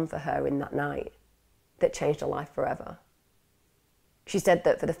went on for her in that night, that changed her life forever. She said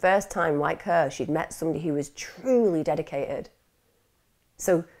that for the first time, like her, she'd met somebody who was truly dedicated.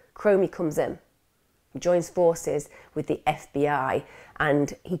 So Cromie comes in, joins forces with the FBI,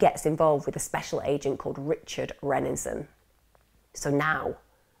 and he gets involved with a special agent called Richard Renison. So now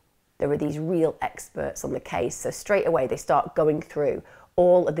there are these real experts on the case. So straight away they start going through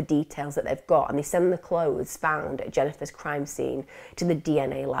all of the details that they've got, and they send the clothes found at Jennifer's crime scene to the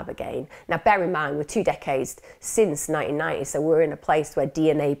DNA lab again. Now, bear in mind, we're 2 decades since 1990, so we're in a place where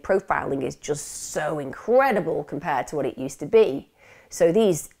DNA profiling is just so incredible compared to what it used to be. So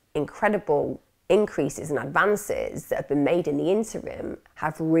these incredible increases and advances that have been made in the interim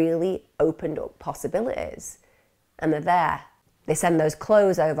have really opened up possibilities, and they're there. They send those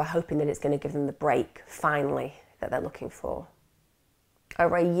clothes over hoping that it's going to give them the break, finally, that they're looking for.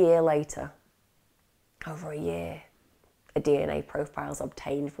 Over a year later, a DNA profile is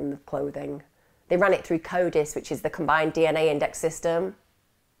obtained from the clothing They ran it through CODIS, which is the combined DNA index system.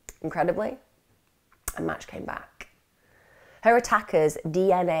 Incredibly, a match came back. Her attacker's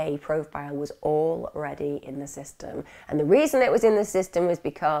DNA profile was already in the system. And the reason it was in the system was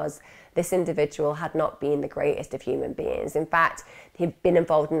because this individual had not been the greatest of human beings. In fact, he'd been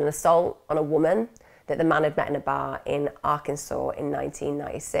involved in an assault on a woman that the man had met in a bar in Arkansas in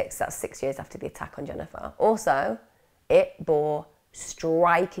 1996. That's 6 years after the attack on Jennifer. Also, it bore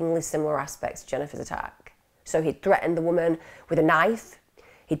strikingly similar aspects to Jennifer's attack. So he'd threatened the woman with a knife,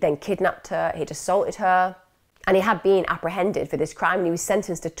 he'd then kidnapped her, he'd assaulted her, and he had been apprehended for this crime and he was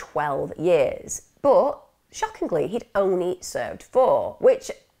sentenced to 12 years. But, shockingly, he'd only served 4,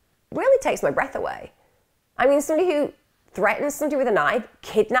 which really takes my breath away. I mean, somebody who threatens somebody with a knife,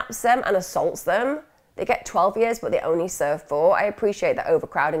 kidnaps them and assaults them, they get 12 years, but they only serve 4. I appreciate that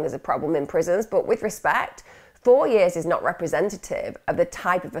overcrowding is a problem in prisons, but with respect, 4 years is not representative of the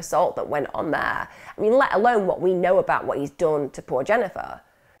type of assault that went on there. I mean, let alone what we know about what he's done to poor Jennifer.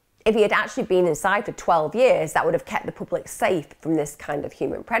 If he had actually been inside for 12 years, that would have kept the public safe from this kind of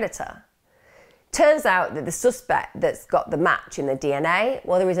human predator. Turns out that the suspect that's got the match in the DNA,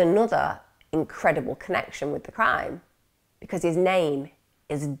 well, there is another incredible connection with the crime, because his name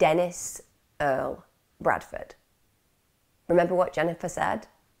is Dennis Bradford. Remember what Jennifer said?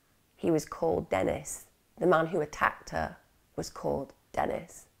 He was called Dennis. The man who attacked her was called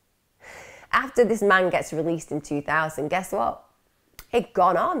Dennis. After this man gets released in 2000, guess what? He'd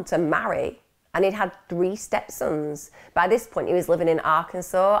gone on to marry and he'd had 3 stepsons. By this point, he was living in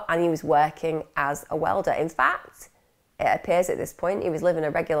Arkansas and he was working as a welder. In fact, it appears at this point he was living a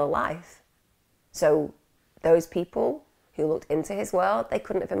regular life. So those people who looked into his world, they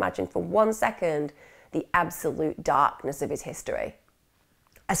couldn't have imagined for 1 second the absolute darkness of his history.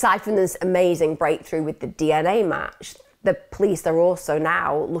 Aside from this amazing breakthrough with the DNA match, the police are also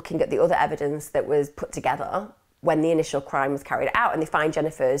now looking at the other evidence that was put together when the initial crime was carried out, and they find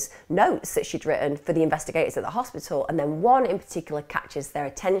Jennifer's notes that she'd written for the investigators at the hospital, and then one in particular catches their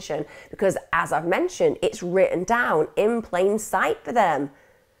attention because, as I've mentioned, it's written down in plain sight for them.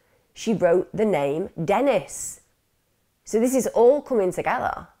 She wrote the name Dennis. So this is all coming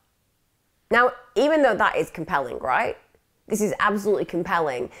together. Now, even though that is compelling, right? This is absolutely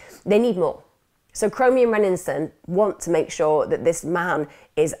compelling. They need more. So Cromie and Renningson want to make sure that this man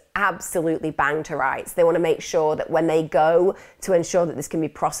is absolutely banged to rights. They want to make sure that when they go to ensure that this can be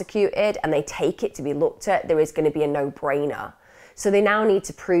prosecuted and they take it to be looked at, there is going to be a no-brainer. So they now need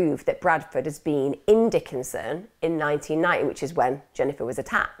to prove that Bradford has been in Dickinson in 1990, which is when Jennifer was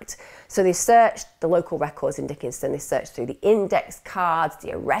attacked. So they searched the local records in Dickinson, they searched through the index cards,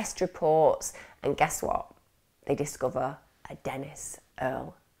 the arrest reports, and guess what? They discover a Dennis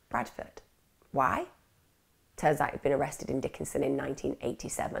Bradford. Why? Turns out he'd been arrested in Dickinson in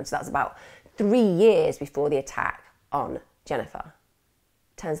 1987. So that's about 3 years before the attack on Jennifer.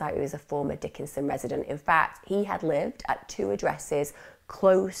 Turns out he was a former Dickinson resident. In fact, he had lived at 2 addresses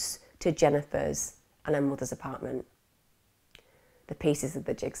close to Jennifer's and her mother's apartment. The pieces of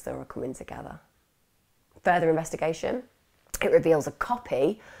the jigsaw are coming together. Further investigation, it reveals a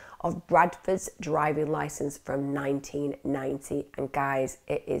copy of Bradford's driving licence from 1990. And guys,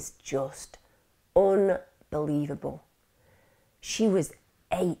 it is just unbelievable. She was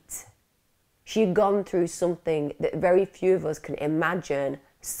 8. She had gone through something that very few of us can imagine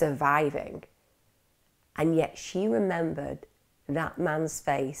surviving. And yet she remembered that man's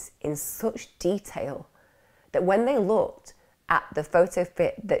face in such detail that when they looked at the photo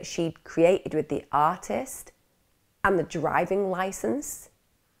fit that she'd created with the artist and the driving licence,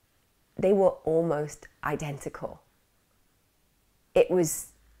 they were almost identical. It was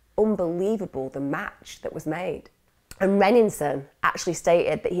unbelievable, the match that was made. And Renningson actually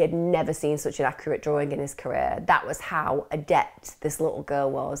stated that he had never seen such an accurate drawing in his career. That was how adept this little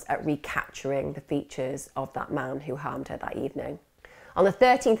girl was at recapturing the features of that man who harmed her that evening. On the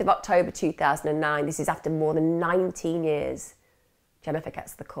 13th of October 2009, this is after more than 19 years, Jennifer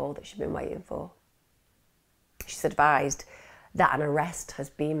gets the call that she'd been waiting for. She's advised that an arrest has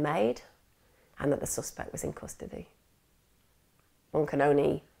been made and that the suspect was in custody. One can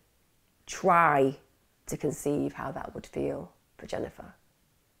only try to conceive how that would feel for Jennifer.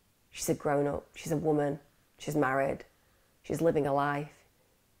 She's a grown-up, she's a woman, she's married, she's living a life,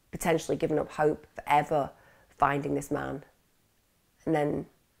 potentially giving up hope for ever finding this man. And then,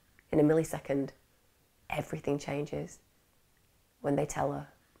 in a millisecond, everything changes when they tell her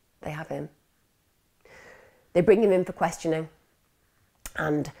they have him. They bring him in for questioning,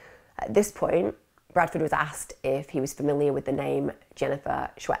 and at this point, Bradford was asked if he was familiar with the name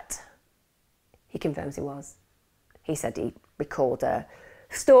Jennifer Schuett. He confirms he was. He said he recalled her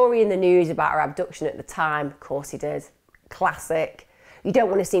Story in the news about her abduction at the time. Of course he did. Classic. You don't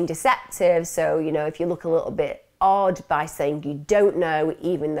want to seem deceptive, so, you know, if you look a little bit odd by saying you don't know,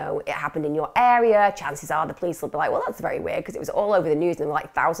 even though it happened in your area, chances are the police will be like, well, that's very weird, because it was all over the news and there were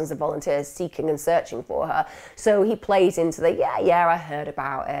like thousands of volunteers seeking and searching for her. So he plays into the, yeah, I heard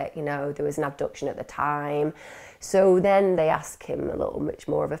about it, you know, there was an abduction at the time. So then they ask him a little much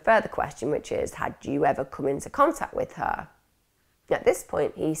more of a further question, which is, had you ever come into contact with her? At this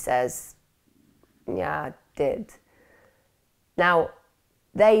point, he says, yeah, I did. Now,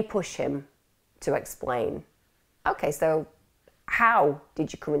 they push him to explain, okay, so how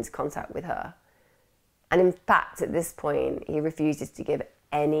did you come into contact with her? And in fact, at this point, he refuses to give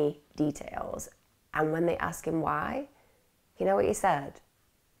any details. And when they ask him why, you know what he said?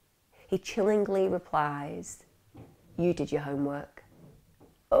 He chillingly replies, you did your homework.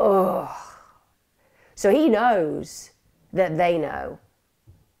 Oh. So he knows that they know.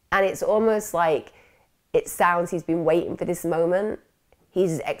 And it's almost like it sounds he's been waiting for this moment.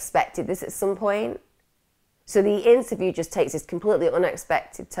 He's expected this at some point. So the interview just takes this completely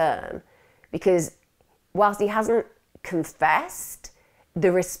unexpected turn, because whilst he hasn't confessed,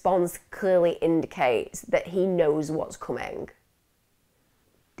 the response clearly indicates that he knows what's coming.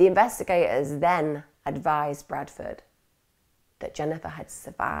 The investigators then advised Bradford that Jennifer had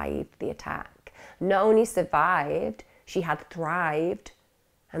survived the attack. Not only survived, she had thrived,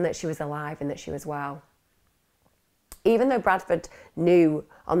 and that she was alive and that she was well. Even though Bradford knew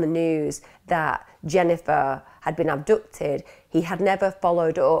on the news that Jennifer had been abducted, he had never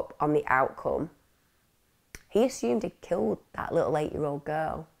followed up on the outcome. He assumed he'd killed that little 8-year-old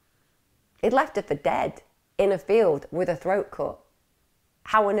girl. He'd left her for dead in a field with her throat cut.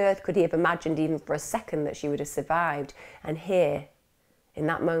 How on earth could he have imagined even for a second that she would have survived? And here, in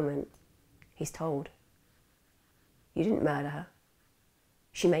that moment, he's told, you didn't murder her.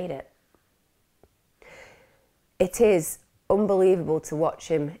 She made it. It is unbelievable to watch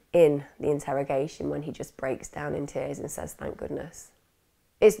him in the interrogation when he just breaks down in tears and says, thank goodness.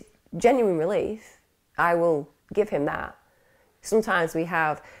 It's genuine relief. I will give him that. Sometimes we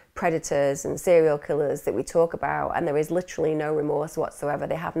have predators and serial killers that we talk about and there is literally no remorse whatsoever.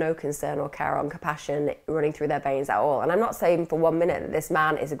 They have no concern or care or compassion running through their veins at all. And I'm not saying for 1 minute that this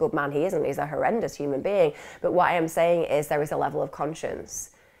man is a good man. He isn't. He's a horrendous human being. But what I am saying is there is a level of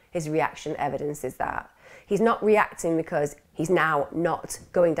conscience. His reaction evidences that. He's not reacting because he's now not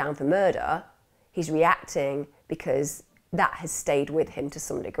going down for murder. He's reacting because that has stayed with him to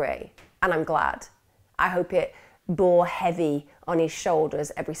some degree. And I'm glad. I hope it bore heavy on his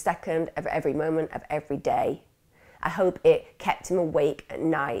shoulders every second of every moment of every day. I hope it kept him awake at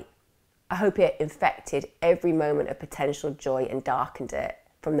night. I hope it infected every moment of potential joy and darkened it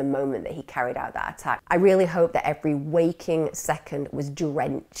from the moment that he carried out that attack. I really hope that every waking second was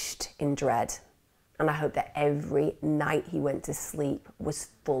drenched in dread. And I hope that every night he went to sleep was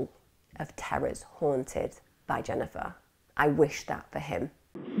full of terrors haunted by Jennifer. I wish that for him.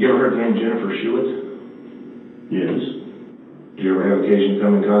 You ever heard the name Jennifer Schuett? Yes. Did you ever have occasion to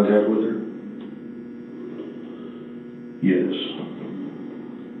come in contact with her? Yes.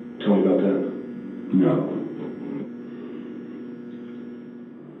 Tell me about that. No.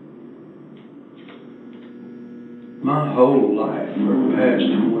 My whole life for the past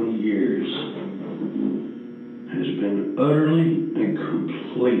 20 years has been utterly and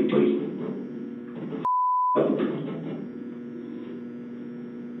completely up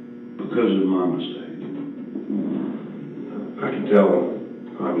because of my mistake. I can tell,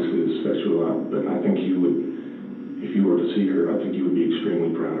 obviously, this affects you a lot, but I think you would, if you were to see her, I think you would be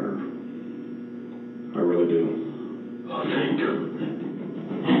extremely proud of her. I really do. Oh, thank you.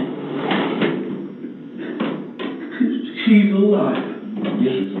 She's alive.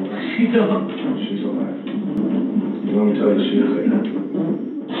 Yes, she's alive. She's alive. She's alive. Let me tell you, she is a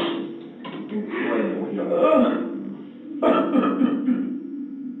incredible young woman.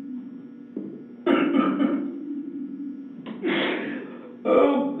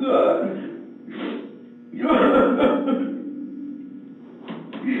 Oh, God.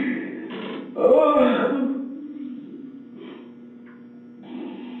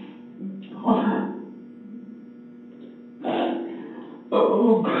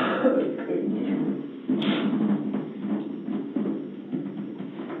 Oh, God.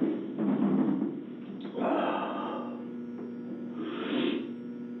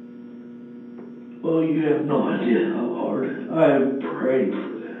 Well, you have no idea how hard I have prayed for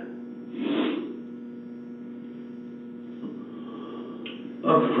that.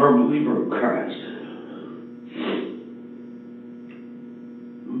 I'm a firm believer of Christ.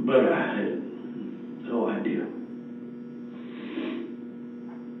 But I had no idea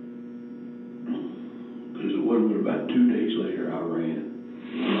later, I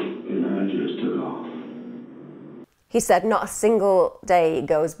ran, and I just took off. He said, not a single day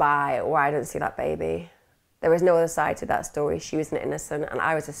goes by where I don't see that baby. There is no other side to that story. She was an innocent, and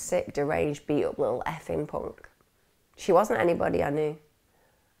I was a sick, deranged, beat-up little effing punk. She wasn't anybody I knew.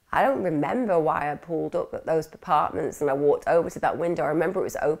 I don't remember why I pulled up at those apartments and I walked over to that window. I remember it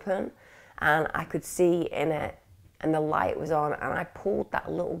was open, and I could see in it, and the light was on, and I pulled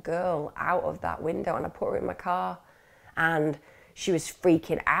that little girl out of that window and I put her in my car, and she was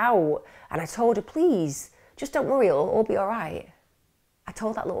freaking out, and I told her, please, just don't worry, it'll all be all right. I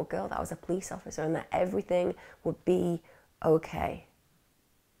told that little girl that I was a police officer and that everything would be okay.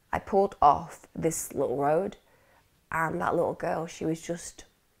 I pulled off this little road, and that little girl, she was just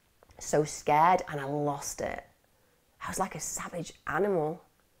so scared, and I lost it. I was like a savage animal.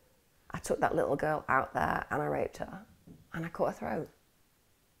 I took that little girl out there and I raped her, and I cut her throat.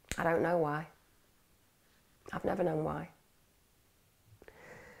 I don't know why. I've never known why.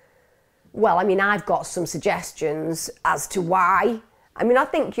 Well, I mean, I've got some suggestions as to why. I mean, I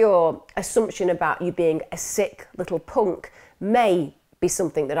think your assumption about you being a sick little punk may be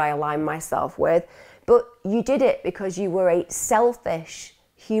something that I align myself with, but you did it because you were a selfish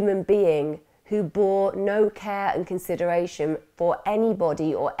human being who bore no care and consideration for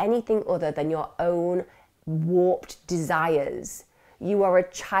anybody or anything other than your own warped desires. You are a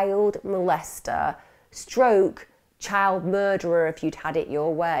child molester, stroke child murderer if you'd had it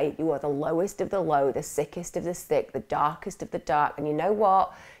your way. You are the lowest of the low, the sickest of the sick, the darkest of the dark. And you know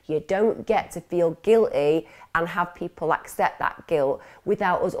what? You don't get to feel guilty and have people accept that guilt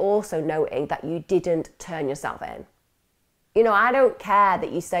without us also noting that you didn't turn yourself in. You know, I don't care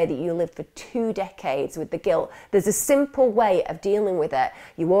that you say that you lived for 2 decades with the guilt. There's a simple way of dealing with it.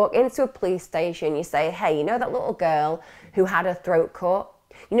 You walk into a police station, you say, hey, you know that little girl who had her throat cut?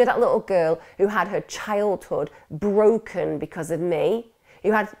 You know that little girl who had her childhood broken because of me?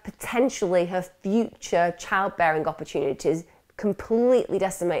 Who had potentially her future childbearing opportunities completely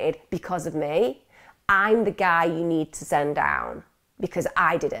decimated because of me? I'm the guy you need to send down because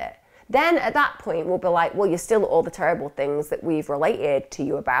I did it. Then at that point, we'll be like, well, you're still all the terrible things that we've related to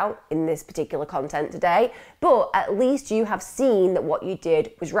you about in this particular content today, but at least you have seen that what you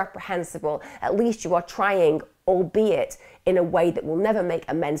did was reprehensible. At least you are trying, albeit in a way that will never make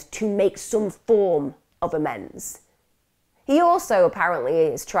amends, to make some form of amends. He also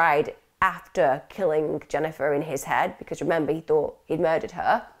apparently has tried, after killing Jennifer in his head, because remember, he thought he'd murdered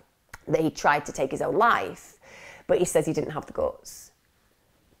her, that he tried to take his own life, but he says he didn't have the guts.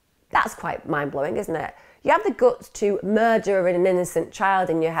 That's quite mind-blowing, isn't it? You have the guts to murder an innocent child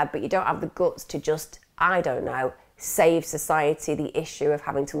in your head, but you don't have the guts to just, I don't know, save society the issue of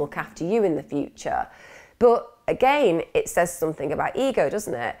having to look after you in the future. But again, it says something about ego,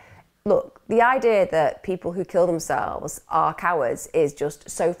 doesn't it? Look, the idea that people who kill themselves are cowards is just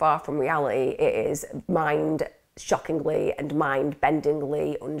so far from reality. It is mind-shockingly and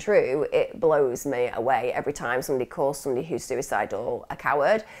mind-bendingly untrue. It blows me away every time somebody calls somebody who's suicidal a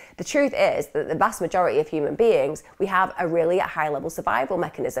coward. The truth is that the vast majority of human beings, we have a really high-level survival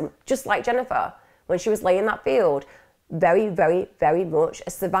mechanism, just like Jennifer, when she was laying in that field. Very, very, very much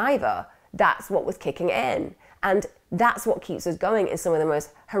a survivor. That's what was kicking in. And that's what keeps us going in some of the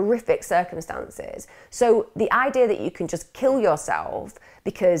most horrific circumstances. So the idea that you can just kill yourself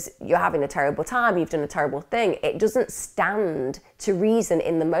because you're having a terrible time, you've done a terrible thing, it doesn't stand to reason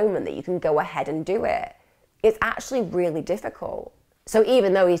in the moment that you can go ahead and do it. It's actually really difficult. So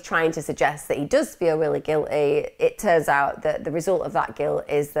even though he's trying to suggest that he does feel really guilty, it turns out that the result of that guilt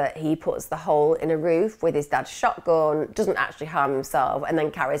is that he puts the hole in a roof with his dad's shotgun, doesn't actually harm himself, and then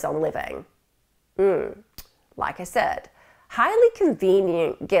carries on living. Like I said, highly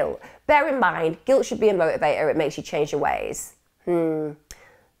convenient guilt. Bear in mind, guilt should be a motivator. It makes you change your ways.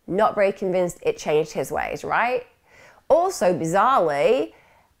 Not very convinced it changed his ways, right? Also, bizarrely,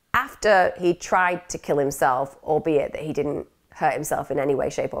 after he tried to kill himself, albeit that he didn't hurt himself in any way,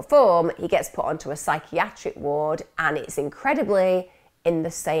 shape or form, he gets put onto a psychiatric ward, and it's incredibly in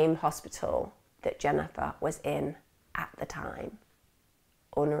the same hospital that Jennifer was in at the time.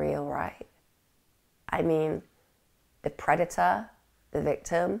 Unreal, right? I mean, the predator, the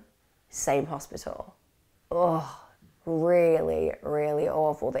victim, same hospital. Oh, really, really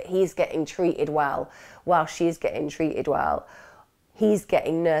awful that he's getting treated well while she's getting treated well. He's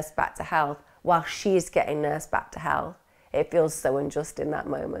getting nursed back to health while she's getting nursed back to health. It feels so unjust in that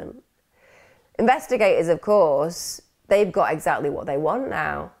moment. Investigators, of course, they've got exactly what they want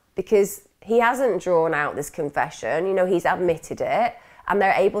now because he hasn't drawn out this confession. You know, he's admitted it. And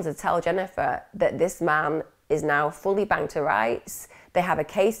they're able to tell Jennifer that this man is now fully banked to rights. They have a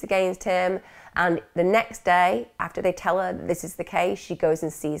case against him. And the next day, after they tell her that this is the case, she goes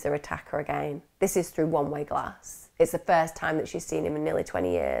and sees her attacker again. This is through one-way glass. It's the first time that she's seen him in nearly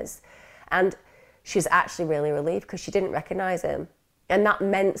 20 years. And she's actually really relieved because she didn't recognise him. And that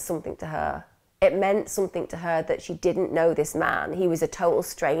meant something to her. It meant something to her that she didn't know this man. He was a total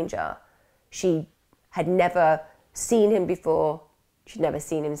stranger. She had never seen him before. She'd never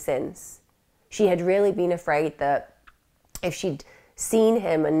seen him since. She had really been afraid that if she'd seen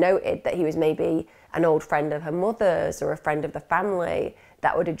him and noted that he was maybe an old friend of her mother's or a friend of the family,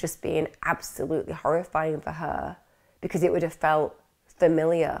 that would have just been absolutely horrifying for her because it would have felt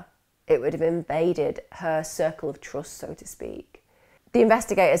familiar. It would have invaded her circle of trust, so to speak. The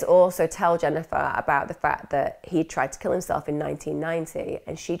investigators also tell Jennifer about the fact that he tried to kill himself in 1990,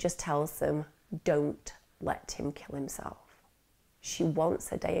 and she just tells them, don't let him kill himself. She wants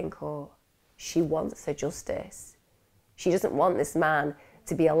her day in court. She wants her justice. She doesn't want this man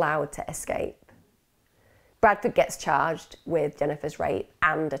to be allowed to escape. Bradford gets charged with Jennifer's rape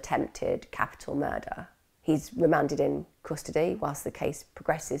and attempted capital murder. He's remanded in custody whilst the case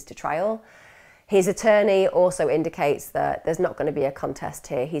progresses to trial. His attorney also indicates that there's not going to be a contest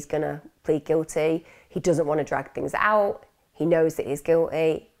here. He's going to plead guilty. He doesn't want to drag things out. He knows that he's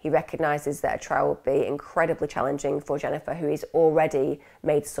guilty. He recognises that a trial would be incredibly challenging for Jennifer, who is already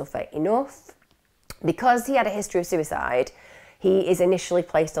made to suffer enough. Because he had a history of suicide, he is initially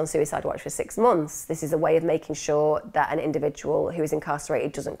placed on suicide watch for 6 months. This is a way of making sure that an individual who is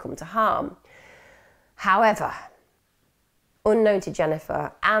incarcerated doesn't come to harm. However, unknown to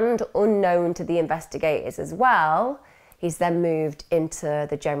Jennifer and unknown to the investigators as well, he's then moved into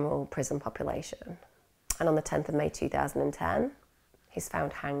the general prison population. And on the 10th of May 2010, he's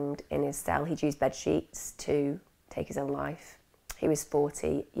found hanged in his cell. He'd used bed sheets to take his own life. He was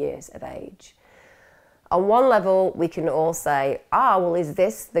 40 years of age. On one level, we can all say, well, is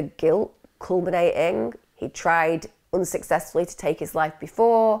this the guilt culminating? He tried unsuccessfully to take his life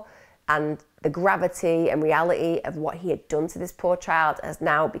before, and the gravity and reality of what he had done to this poor child has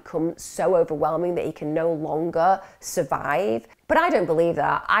now become so overwhelming that he can no longer survive. But I don't believe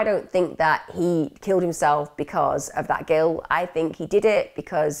that. I don't think that he killed himself because of that guilt. I think he did it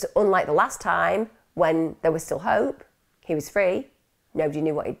because, unlike the last time when there was still hope, he was free, nobody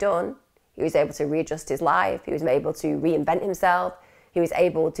knew what he'd done. He was able to readjust his life. He was able to reinvent himself. He was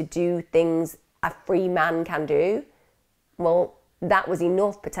able to do things a free man can do. Well, that was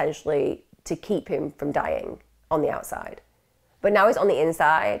enough potentially to keep him from dying on the outside. But now he's on the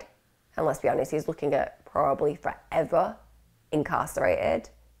inside, and let's be honest, he's looking at probably forever incarcerated.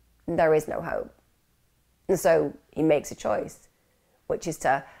 There is no hope. And so he makes a choice, which is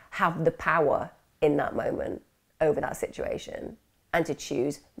to have the power in that moment over that situation and to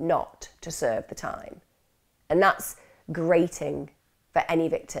choose not to serve the time. And that's grating for any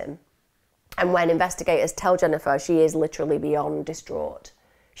victim. And when investigators tell Jennifer she is literally beyond distraught,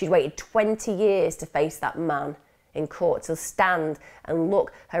 she'd waited 20 years to face that man in court, to stand and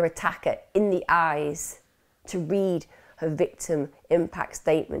look her attacker in the eyes, to read her victim impact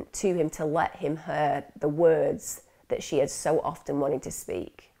statement to him, to let him hear the words that she had so often wanted to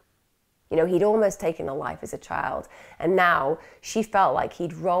speak. You know, he'd almost taken her life as a child, and now she felt like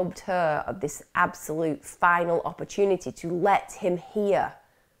he'd robbed her of this absolute final opportunity to let him hear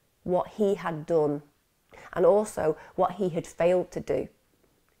what he had done and also what he had failed to do,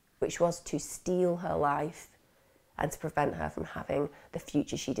 which was to steal her life and to prevent her from having the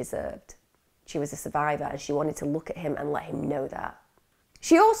future she deserved. She was a survivor, and she wanted to look at him and let him know that.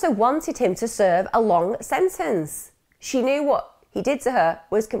 She also wanted him to serve a long sentence. She knew what he did to her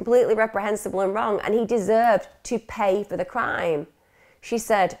was completely reprehensible and wrong, and he deserved to pay for the crime. She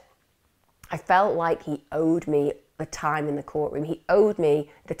said, I felt like he owed me the time in the courtroom. He owed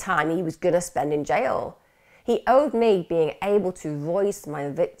me the time he was going to spend in jail. He owed me being able to voice my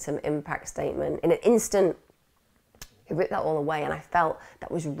victim impact statement. In an instant, he ripped that all away, and I felt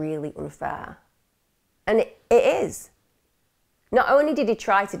that was really unfair. And it is. Not only did he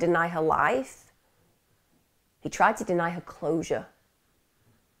try to deny her life, he tried to deny her closure.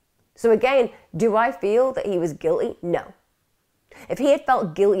 So again, do I feel that he was guilty? No. If he had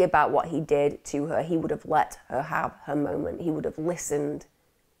felt guilty about what he did to her, he would have let her have her moment. He would have listened.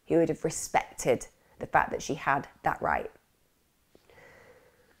 He would have respected the fact that she had that right.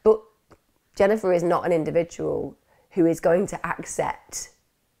 But Jennifer is not an individual who is going to accept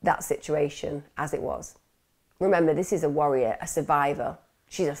that situation as it was. Remember, this is a warrior, a survivor.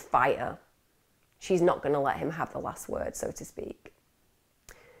 She's a fighter. She's not going to let him have the last word, so to speak.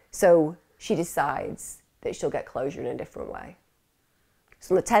 So she decides that she'll get closure in a different way.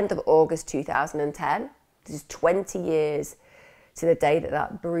 So on the 10th of August 2010, this There's 20 years to the day that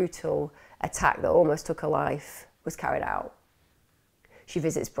that brutal attack that almost took her life was carried out. She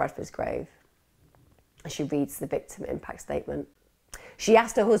visits Bradford's grave and she reads the victim impact statement. She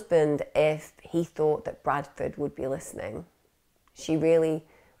asked her husband if he thought that Bradford would be listening. She really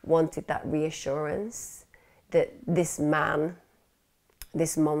wanted that reassurance that this man,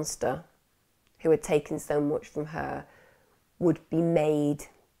 this monster who had taken so much from her, would be made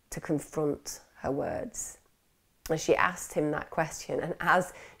to confront her words. And she asked him that question, and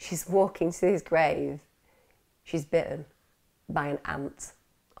as she's walking to his grave, she's bitten by an ant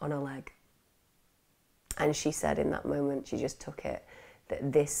on her leg. And she said in that moment, she just took it,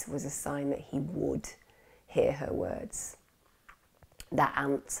 that this was a sign that he would hear her words. That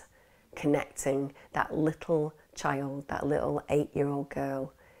ant connecting that little child, that little 8-year-old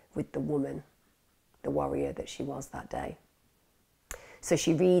girl, with the woman, the warrior that she was that day. So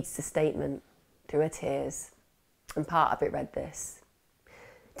she reads the statement through her tears, and part of it read this: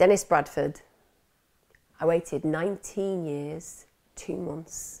 Dennis Bradford, I waited 19 years, 2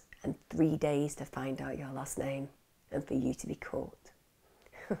 months and 3 days to find out your last name and for you to be caught.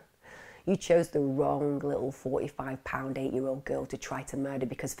 You chose the wrong little 45-pound 8-year-old girl to try to murder,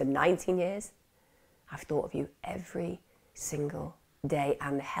 because for 19 years, I've thought of you every single day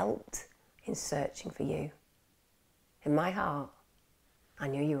and helped in searching for you. In my heart, I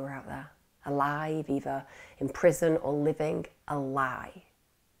knew you were out there, alive, either in prison or living a lie.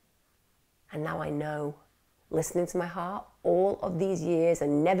 And now I know, listening to my heart all of these years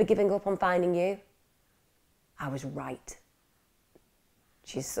and never giving up on finding you, I was right.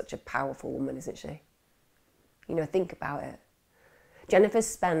 She's such a powerful woman, isn't she? You know, think about it. Jennifer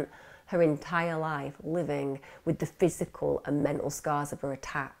spent her entire life living with the physical and mental scars of her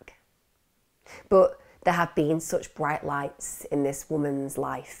attack. But there have been such bright lights in this woman's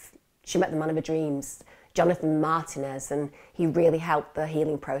life. She met the man of her dreams, Jonathan Martinez, and he really helped the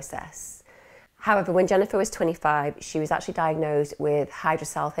healing process. However, when Jennifer was 25, she was actually diagnosed with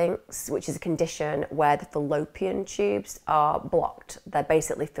hydrosalpinx, which is a condition where the fallopian tubes are blocked. They're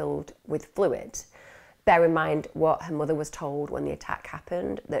basically filled with fluid. Bear in mind what her mother was told when the attack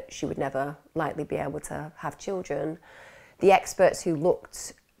happened, that she would never likely be able to have children. The experts who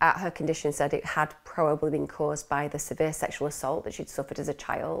looked at her condition said it had probably been caused by the severe sexual assault that she'd suffered as a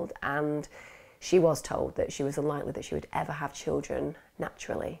child, and she was told that she was unlikely that she would ever have children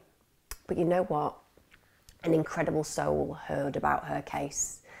naturally. But you know what? An incredible soul heard about her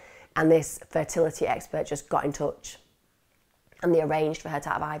case, and this fertility expert just got in touch, and they arranged for her to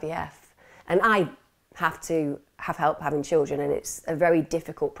have IVF. And I have to have help having children, and it's a very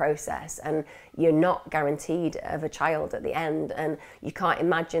difficult process, and you're not guaranteed of a child at the end. And you can't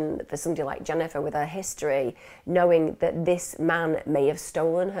imagine for somebody like Jennifer, with her history, knowing that this man may have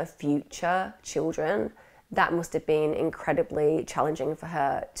stolen her future children. That must have been incredibly challenging for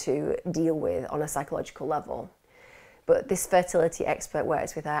her to deal with on a psychological level. But this fertility expert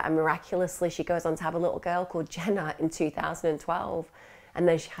works with her, and miraculously she goes on to have a little girl called Jenna in 2012, and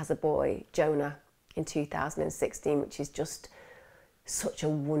then she has a boy, Jonah, in 2016, which is just such a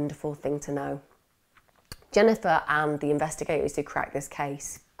wonderful thing to know. Jennifer and the investigators who cracked this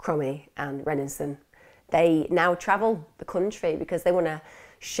case, Crummy and Renninson, they now travel the country because they want to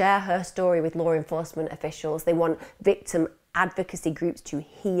share her story with law enforcement officials. They want victim advocacy groups to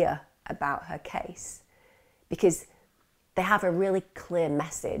hear about her case, because they have a really clear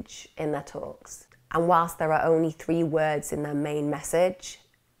message in their talks. And whilst there are only 3 words in their main message,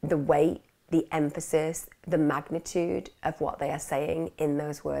 the weight, the emphasis, the magnitude of what they are saying in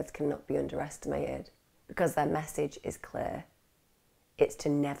those words cannot be underestimated, because their message is clear. It's to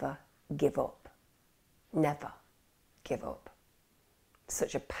never give up. Never give up.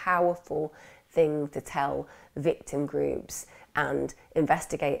 Such a powerful thing to tell victim groups and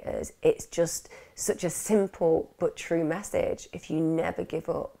investigators. It's just such a simple but true message. If you never give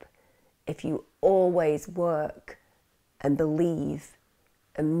up, if you always work and believe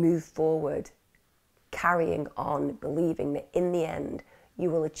and move forward, carrying on, believing that in the end you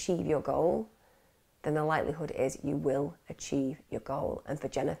will achieve your goal, then the likelihood is you will achieve your goal. And for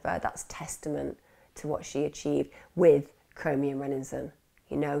Jennifer, that's testament to what she achieved with Crummy and Renninson.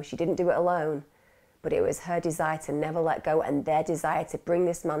 You know, she didn't do it alone, but it was her desire to never let go, and their desire to bring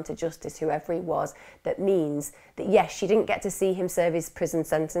this man to justice, whoever he was, that means that yes, she didn't get to see him serve his prison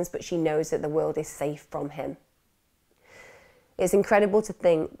sentence, but she knows that the world is safe from him. It's incredible to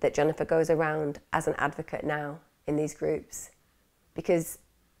think that Jennifer goes around as an advocate now in these groups, because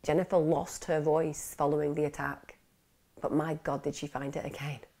Jennifer lost her voice following the attack, but my God, did she find it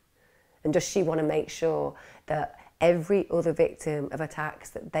again. And does she want to make sure that every other victim of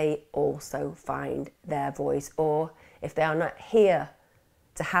attacks that they also find their voice, or if they are not here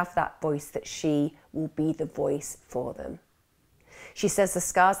to have that voice, that she will be the voice for them. She says, the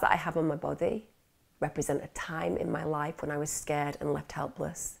scars that I have on my body represent a time in my life when I was scared and left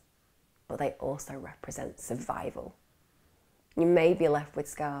helpless, but they also represent survival. You may be left with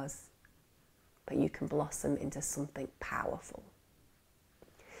scars, but you can blossom into something powerful.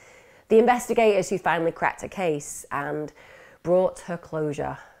 The investigators who finally cracked her case and brought her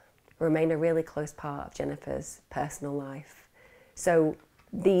closure remain a really close part of Jennifer's personal life. So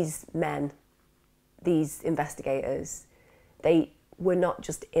these men, these investigators, they were not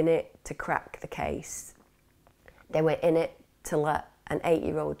just in it to crack the case. They were in it to let an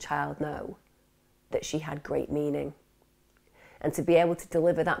 8-year-old child know that she had great meaning. And to be able to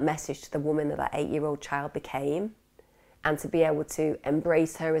deliver that message to the woman that that 8-year-old child became, and to be able to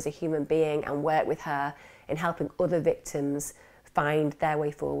embrace her as a human being and work with her in helping other victims find their way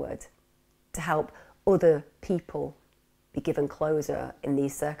forward, to help other people be given closure in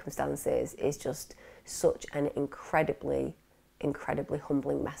these circumstances, is just such an incredibly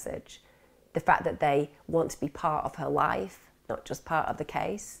humbling message. The fact that they want to be part of her life, not just part of the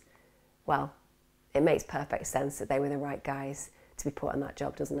case, well, it makes perfect sense that they were the right guys to be put on that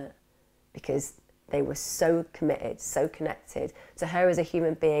job, doesn't it? Because they were so committed, so connected to her as a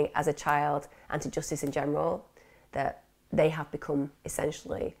human being, as a child, and to justice in general, that they have become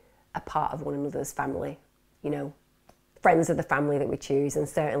essentially a part of one another's family, you know, friends of the family that we choose. And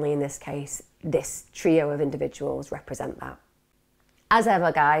certainly in this case, this trio of individuals represent that. As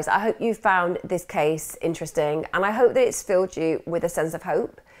ever, guys, I hope you found this case interesting, and I hope that it's filled you with a sense of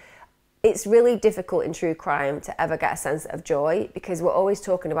hope. It's really difficult in true crime to ever get a sense of joy, because we're always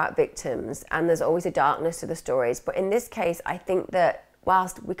talking about victims and there's always a darkness to the stories. But in this case, I think that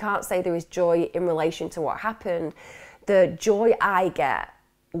whilst we can't say there is joy in relation to what happened, the joy I get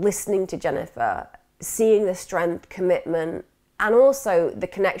listening to Jennifer, seeing the strength, commitment, and also the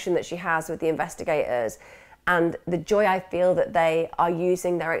connection that she has with the investigators, and the joy I feel that they are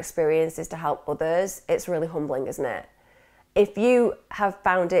using their experiences to help others, it's really humbling, isn't it? If you have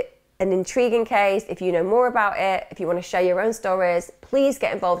found it an intriguing case, if you know more about it, if you want to share your own stories, please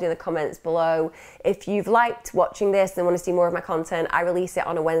get involved in the comments below. If you've liked watching this and want to see more of my content, I release it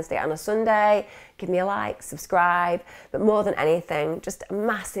on a Wednesday and a Sunday. Give me a like, subscribe, but more than anything, just a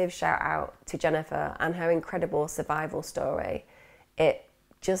massive shout out to Jennifer and her incredible survival story. It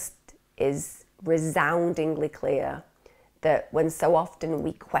just is resoundingly clear that when so often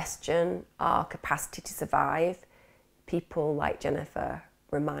we question our capacity to survive, people like Jennifer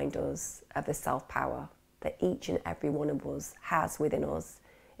remind us of the self-power that each and every one of us has within us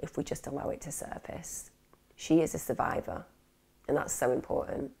if we just allow it to surface. She is a survivor, and that's so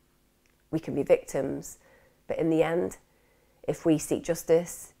important. We can be victims, but in the end, if we seek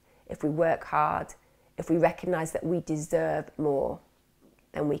justice, if we work hard, if we recognise that we deserve more,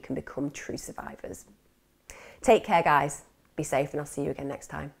 then we can become true survivors. Take care, guys. Be safe, and I'll see you again next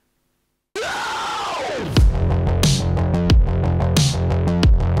time.